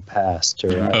since he passed.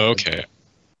 Okay.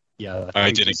 Yeah, I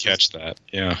didn't catch that.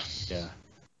 Yeah. Yeah.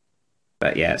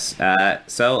 But yes,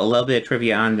 so a little bit of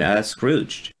trivia on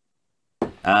Scrooge.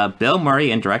 Bill Murray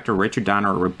and director Richard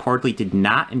Donner reportedly did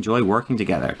not enjoy working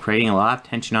together, creating a lot of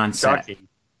tension on set. Shocking.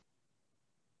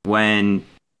 When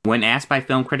asked by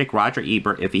film critic Roger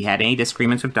Ebert if he had any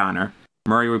disagreements with Donner,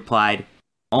 Murray replied,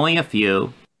 "Only a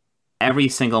few, every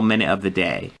single minute of the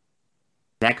day.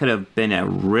 That could have been a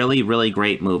really, really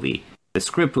great movie. The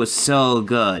script was so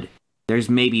good. There's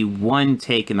maybe one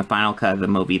take in the final cut of the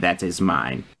movie that's his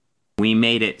mine. We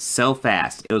made it so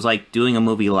fast. It was like doing a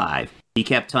movie live. He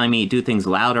kept telling me to do things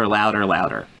louder, louder,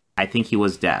 louder. I think he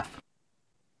was deaf."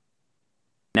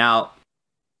 Now,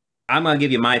 I'm going to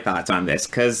give you my thoughts on this,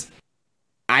 because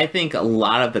I think a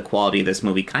lot of the quality of this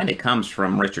movie kind of comes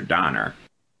from Richard Donner.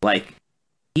 Like,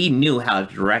 he knew how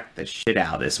to direct the shit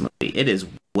out of this movie. It is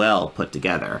well put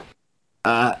together.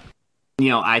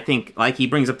 I think, like, he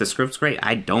brings up the script's great.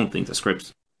 I don't think the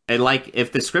script's... Like,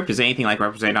 if the script is anything like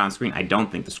represented on screen, I don't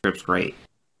think the script's great.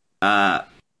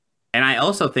 And I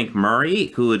also think Murray,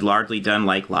 who had largely done,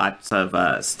 like, lots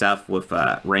of stuff with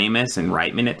Ramis and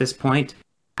Reitman at this point,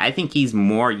 I think he's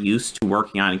more used to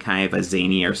working on kind of a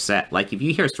zanier set. Like, if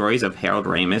you hear stories of Harold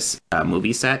Ramis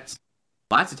movie sets,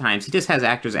 lots of times he just has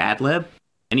actors ad-lib,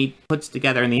 and he puts it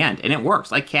together in the end, and it works.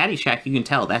 Like Caddyshack, you can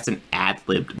tell that's an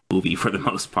ad-libbed movie for the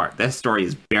most part. That story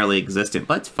is barely existent,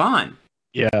 but it's fun.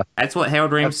 Yeah. That's what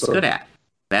Harold Ramis is good at.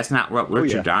 That's not what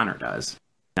Richard Donner does.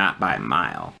 Not by a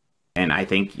mile. And I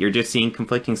think you're just seeing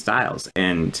conflicting styles.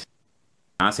 And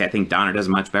honestly, I think Donner does a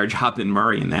much better job than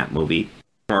Murray in that movie.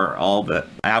 For all the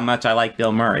how much I like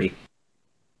Bill Murray,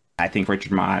 I think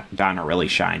Richard Donner really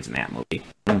shines in that movie.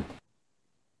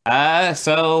 Let's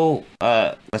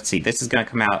see. This is going to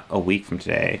come out a week from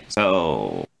today.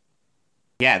 So,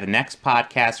 yeah, the next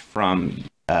podcast from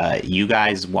you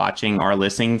guys watching or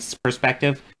listening's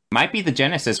perspective might be the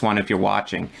Genesis one if you're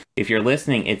watching. If you're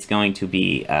listening, it's going to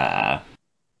be, we got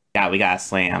to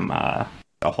slam a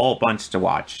whole bunch to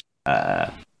watch.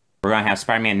 We're going to have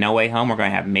Spider-Man No Way Home, we're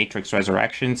going to have Matrix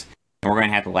Resurrections, and we're going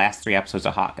to have the last 3 episodes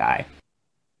of Hawkeye.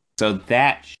 So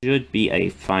that should be a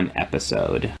fun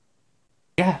episode.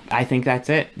 Yeah, I think that's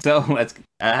it. So let's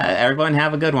everyone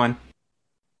have a good one.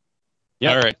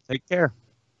 Yeah. All right. Take care.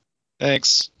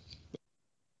 Thanks.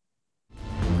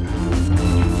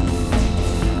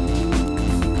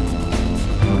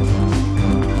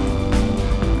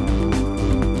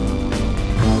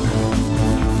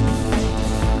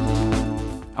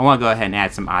 I want to go ahead and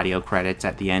add some audio credits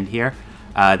at the end here.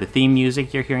 The theme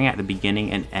music you're hearing at the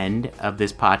beginning and end of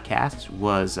this podcast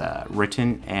was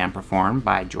written and performed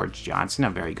by George Johnson, a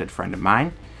very good friend of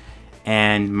mine.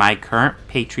 And my current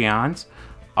Patreons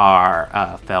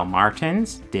are Fel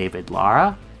Martins, David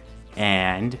Lara,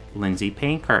 and Lindsay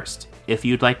Pankhurst. If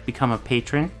you'd like to become a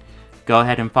patron, go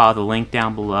ahead and follow the link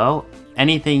down below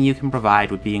anything you can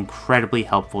provide would be incredibly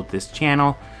helpful to this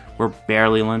channel. We're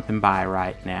barely limping by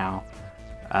right now.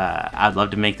 I'd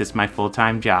love to make this my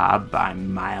full-time job, but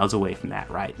I'm miles away from that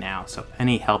right now. So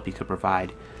any help you could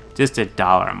provide, just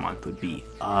 $1 a month would be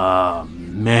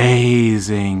amazing.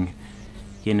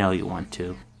 You know you want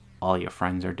to. All your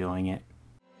friends are doing it.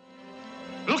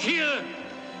 Look here!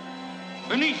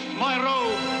 Beneath my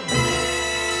robe!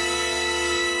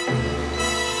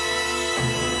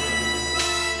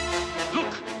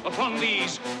 Look upon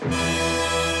these